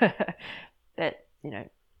 But,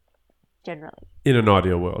 generally. In an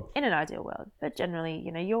ideal world. But generally,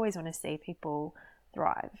 you always want to see people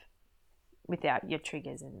thrive without your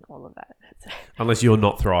triggers and all of that. Unless you're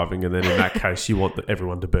not thriving, and then in that case, you want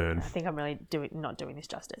everyone to burn. I think I'm really not doing this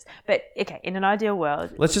justice. But, okay, in an ideal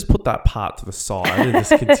world. Let's just put that part to the side and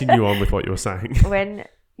just continue on with what you were saying.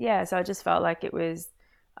 So I just felt like it was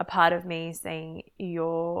a part of me saying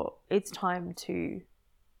it's time to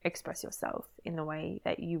express yourself in the way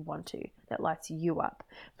that you want to, that lights you up,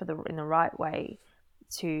 in the right way,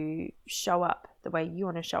 to show up the way you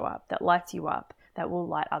want to show up, that lights you up, that will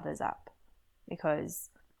light others up. Because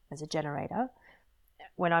as a generator,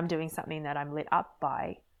 when I'm doing something that I'm lit up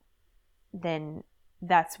by, then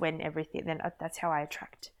that's how I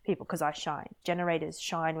attract people, because I shine. Generators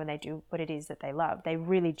shine when they do what it is that they love. They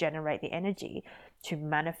really generate the energy to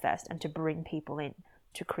manifest and to bring people in,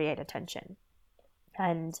 to create attention.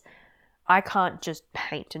 And I can't just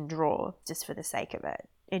paint and draw just for the sake of it.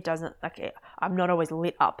 It doesn't, I'm not always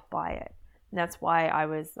lit up by it. And that's why I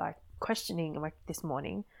was like questioning, like this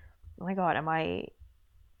morning, oh my God,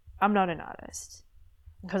 I'm not an artist,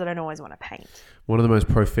 because I don't always want to paint. One of the most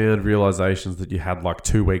profound realizations that you had like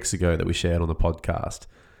 2 weeks ago that we shared on the podcast.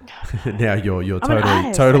 Now you're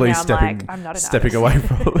totally stepping away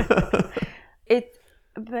from it.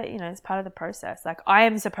 But it's part of the process. Like, I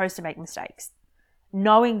am supposed to make mistakes.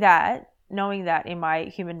 Knowing that in my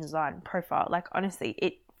human design profile, like, honestly,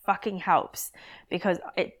 it fucking helps, because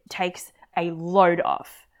it takes a load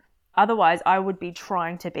off. Otherwise, I would be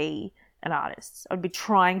trying to be an artist. I would be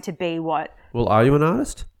trying to be what... Well, are you an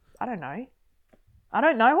artist? I don't know. I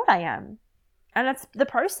don't know what I am. And that's the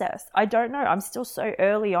process. I don't know. I'm still so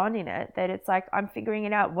early on in it that it's like I'm figuring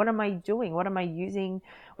it out. What am I doing? What am I using?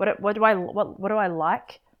 What do I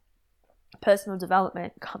like? Personal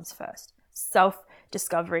development comes first.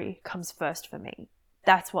 Self-discovery comes first for me.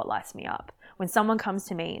 That's what lights me up. When someone comes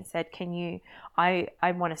to me and said, I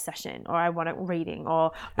want a session, or I want a reading,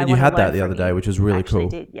 or and you had that the other day, which was really cool. I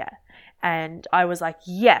did, yeah. And I was like,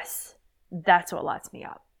 yes, that's what lights me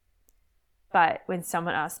up. But when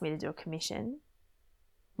someone asked me to do a commission,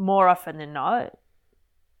 more often than not...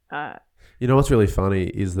 you know what's really funny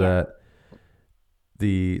is that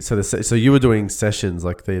so you were doing sessions,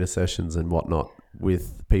 like theatre sessions and whatnot,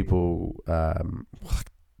 with people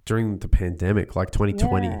during the pandemic, like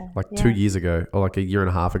 2020, 2 years ago, or like a year and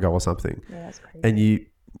a half ago or something. Yeah, that's crazy. And you,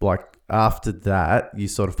 like, after that, you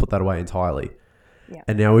sort of put that away entirely. Yeah.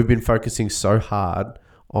 And now we've been focusing so hard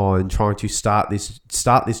on trying to start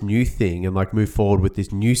this new thing and like move forward with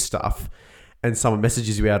this new stuff. And someone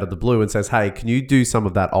messages you out of the blue and says, hey, can you do some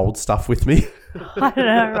of that old stuff with me? I don't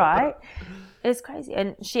know, right? It's crazy.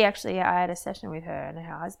 And I had a session with her and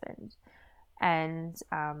her husband. And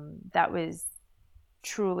that was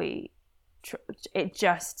truly, I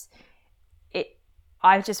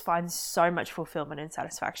just find so much fulfillment and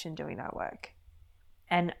satisfaction doing that work.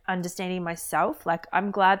 And understanding myself, like,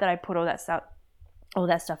 I'm glad that I put all that stuff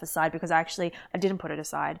aside, because I didn't put it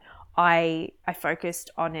aside. I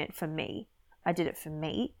focused on it for me. I did it for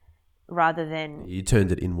me rather than... You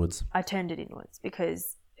turned it inwards. I turned it inwards,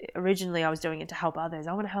 because originally I was doing it to help others.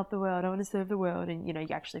 I want to help the world. I want to serve the world. And, you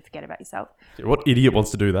actually forget about yourself. What idiot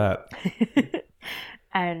wants to do that?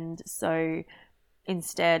 And so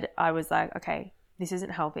instead I was like, okay, this isn't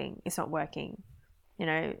helping. It's not working.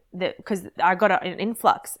 Because I got an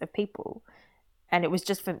influx of people, and it was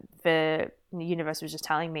just for the universe was just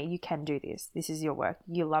telling me, you can do this. This is your work.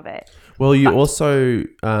 You love it. Well, you also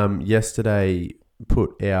yesterday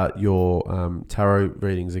put out your tarot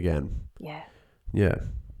readings again. Yeah. Yeah.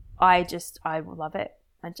 I love it.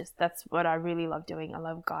 That's what I really love doing. I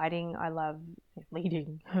love guiding. I love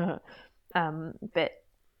leading. But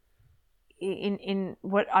in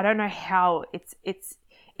what, I don't know how it's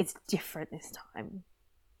different this time.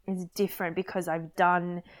 It's different because so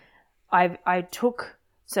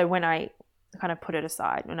when I kind of put it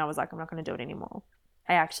aside, when I was like, I'm not going to do it anymore,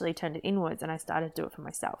 I actually turned it inwards and I started to do it for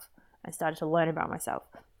myself. I started to learn about myself.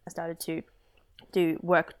 I started to do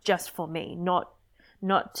work just for me, not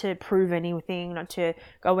to prove anything, not to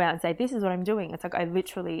go out and say, this is what I'm doing. It's like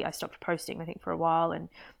I stopped posting, I think, for a while, and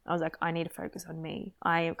I was like, I need to focus on me.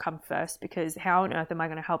 I come first, because how on earth am I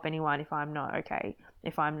going to help anyone if I'm not okay,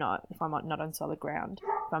 if I'm not on solid ground,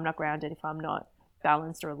 if I'm not grounded, if I'm not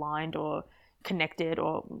balanced or aligned or connected,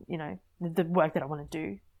 or, the work that I want to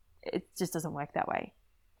do. It just doesn't work that way.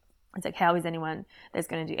 It's like, how is anyone that's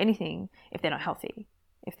going to do anything if they're not healthy?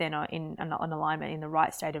 If they're not in an alignment, in the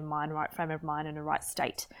right state of mind, right frame of mind, and the right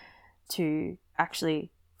state to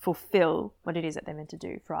actually fulfill what it is that they're meant to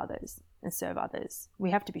do for others and serve others.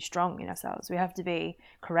 We have to be strong in ourselves. We have to be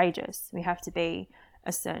courageous. We have to be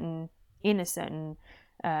in a certain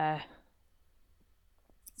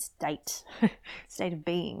state of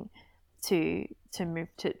being to move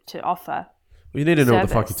to offer You need to know what the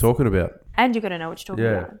fuck service. you're talking about. And you've got to know what you're talking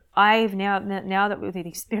Yeah. about. I've now that with the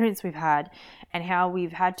experience we've had and how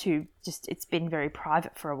we've had to just, it's been very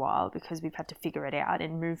private for a while because we've had to figure it out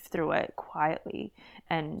and move through it quietly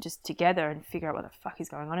and just together and figure out what the fuck is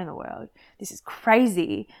going on in the world. This is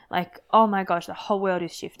crazy. Like, oh my gosh, the whole world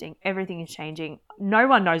is shifting. Everything is changing. No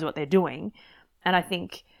one knows what they're doing. And I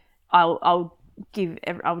think I'll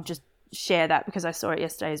just share that because I saw it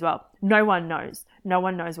yesterday as well. No one knows. No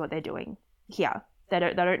one knows what they're doing here. They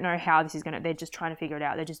don't know how this is going to, they're just trying to figure it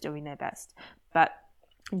out. They're just doing their best, but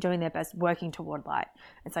doing their best, working toward light.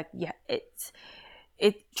 It's like, yeah,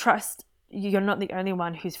 trust, you're not the only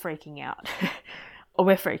one who's freaking out or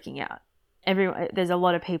we're freaking out. There's a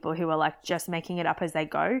lot of people who are like just making it up as they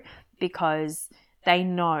go because they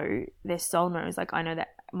know, their soul knows, like I know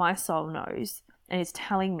that my soul knows and it's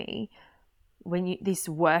telling me when this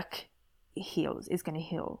work heals, it's going to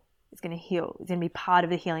heal. It's going to heal. It's going to be part of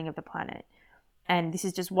the healing of the planet. And this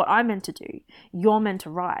is just what I'm meant to do. You're meant to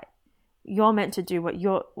write. You're meant to do what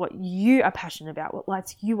you are passionate about, what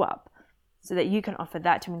lights you up, so that you can offer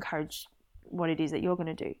that to encourage what it is that you're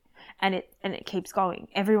going to do. And it keeps going.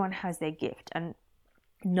 Everyone has their gift. And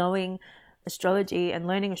knowing astrology and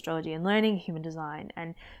learning human design,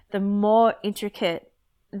 and the more intricate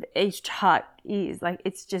each chart is, like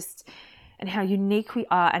it's just, and how unique we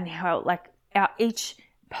are, and how like our each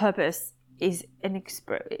purpose is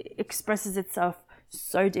expresses itself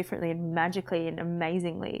so differently and magically and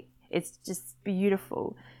amazingly. It's just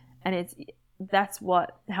beautiful, and that's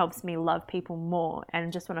what helps me love people more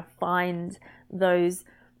and just want to find those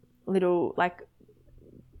little like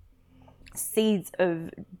seeds of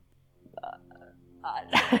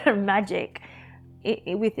magic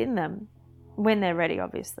within them when they're ready,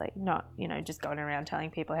 obviously, not just going around telling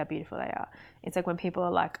people how beautiful they are. It's like when people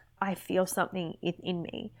are like, I feel something in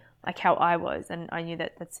me, like how I was, and I knew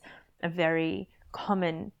that that's a very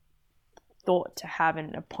common thought to have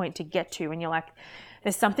and a point to get to when you're like,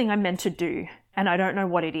 there's something I'm meant to do and I don't know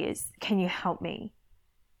what it is. Can you help me?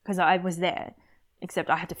 Because I was there, except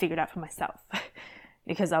I had to figure it out for myself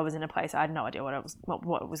because I was in a place I had no idea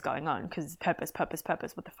what was going on. Because purpose, what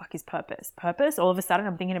the fuck is purpose? Purpose? All of a sudden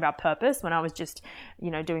I'm thinking about purpose when I was just,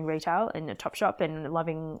 doing retail in a Topshop and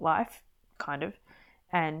loving life, kind of.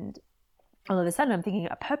 And all of a sudden I'm thinking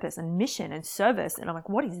about purpose and mission and service. And I'm like,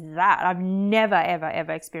 what is that? I've never, ever,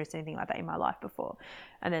 ever experienced anything like that in my life before.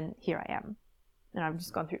 And then here I am. And I've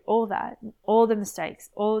just gone through all that, all the mistakes,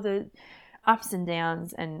 all the ups and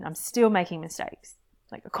downs, and I'm still making mistakes.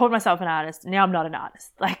 Like I called myself an artist. Now I'm not an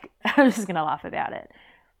artist. Like I'm just going to laugh about it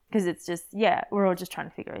because it's just, we're all just trying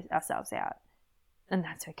to figure ourselves out. And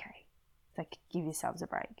that's okay. It's like, give yourselves a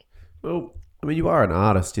break. Well, I mean, you are an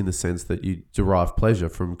artist in the sense that you derive pleasure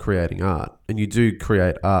from creating art, and you do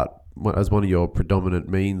create art as one of your predominant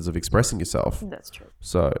means of expressing yourself. That's true.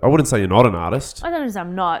 So I wouldn't say you're not an artist. I don't know,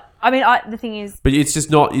 I'm not. I mean, the thing is, but it's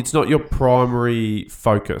not your primary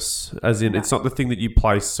focus, as in, no. It's not the thing that you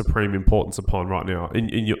place supreme importance upon right now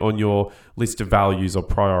on your list of values or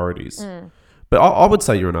priorities. But I would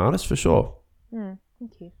say you're an artist for sure. Thank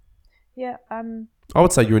you. Yeah. I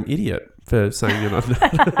would say you're an idiot for saying you're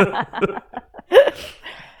not.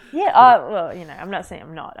 Yeah, well, I'm not saying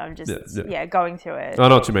I'm not. I'm just, going through it. I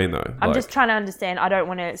know what you mean, though. I'm just trying to understand. I don't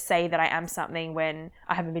want to say that I am something when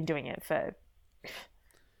I haven't been doing it for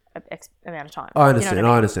X amount of time. I understand.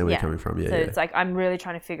 I understand where you're coming from. Yeah. So it's like I'm really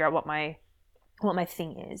trying to figure out what my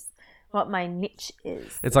thing is, what my niche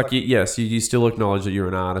is. It's like, yes, you still acknowledge that you're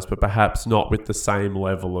an artist, but perhaps not with the same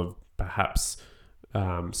level of perhaps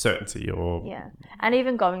certainty or... Yeah. And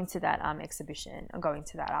even going to that exhibition or going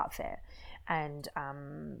to that art fair and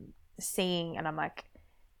seeing, and I'm like,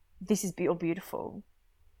 this is beautiful,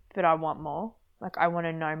 but I want more. Like, I want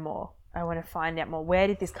to know more. I want to find out more. Where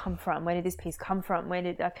did this come from? Where did this piece come from?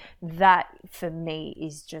 That for me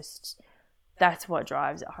is just, that's what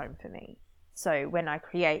drives it home for me. So when I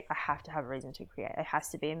create, I have to have a reason to create. It has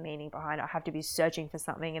to be a meaning behind it. I have to be searching for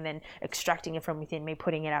something and then extracting it from within me,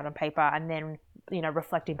 putting it out on paper, and then,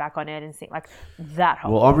 reflecting back on it and seeing like that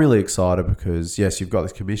whole Well, I'm really excited because, yes, you've got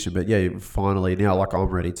this commission, but finally now, like, I'm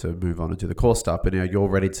ready to move on and do the core stuff, but now you're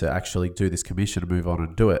ready to actually do this commission and move on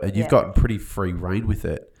and do it. And you've gotten pretty free reign with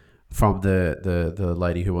it from the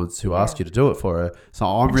lady who asked you to do it for her. So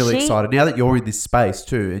I'm really excited now that you're in this space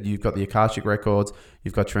too, and you've got the Akashic records,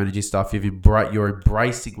 you've got your energy stuff, you're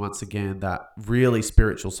embracing once again that really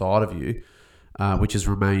spiritual side of you, which has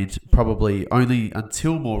remained probably only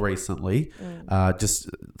until more recently just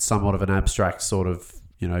somewhat of an abstract sort of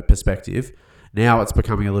perspective. Now it's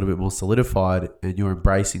becoming a little bit more solidified, and you're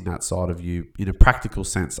embracing that side of you in a practical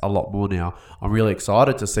sense a lot more now. I'm really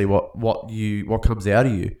excited to see what comes out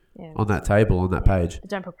of you. Yeah. on that table, on that page. But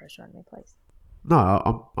don't put pressure on me, please.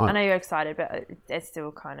 No, I know you're excited, but it's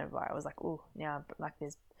still kind of like, I was like, oh, yeah, like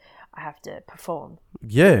this, I have to perform.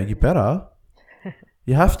 yeah, you better.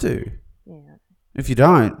 You have to. Yeah. If you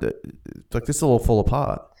don't, like, this will all fall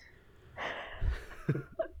apart.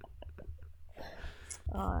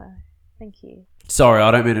 Oh, thank you. Sorry,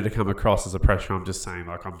 I don't mean it to come across as a pressure. I'm just saying,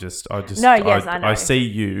 like, I know. see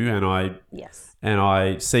you, and Yes.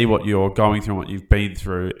 I see what you're going through, and what you've been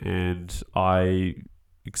through, and I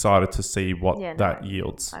excited to see what that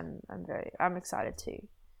yields. I'm excited too.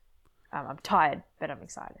 I'm tired, but I'm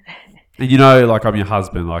excited. And you know, like, I'm your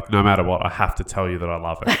husband. Like, no matter what, I have to tell you that I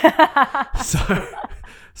love it.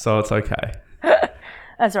 so it's okay.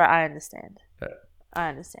 That's right. I understand. I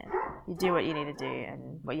understand. You do what you need to do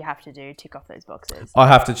and what you have to do. Tick off those boxes. I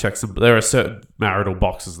have to check some. There are certain marital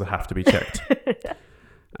boxes that have to be checked.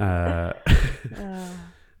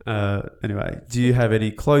 Anyway, do you have any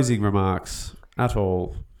closing remarks at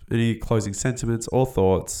all? Any closing sentiments or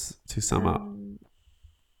thoughts to sum up?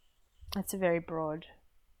 That's a very broad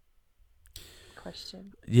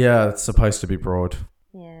question. Yeah, it's supposed to be broad.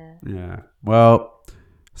 Yeah. Yeah. Well,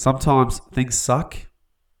 sometimes things suck,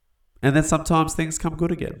 and then sometimes things come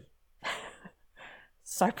good again.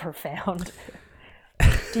 So profound.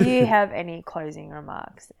 Do you have any closing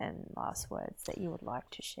remarks and last words that you would like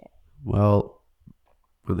to share? Well,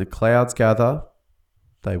 when the clouds gather,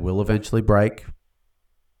 they will eventually break,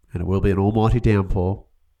 and it will be an almighty downpour.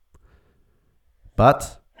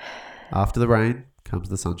 But after the rain comes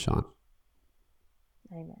the sunshine.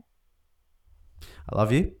 Amen. I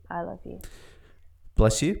love you. I love you.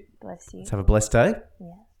 Bless you. Bless you. Let's have a blessed day.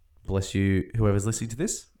 Yeah. Bless you, whoever's listening to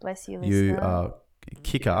this. Bless you, listener. You are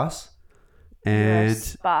kick-ass. You're And a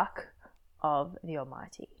spark of the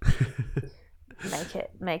Almighty.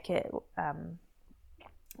 Make it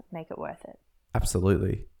worth it.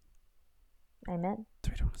 Absolutely. Amen.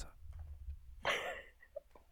 3, 2, 1,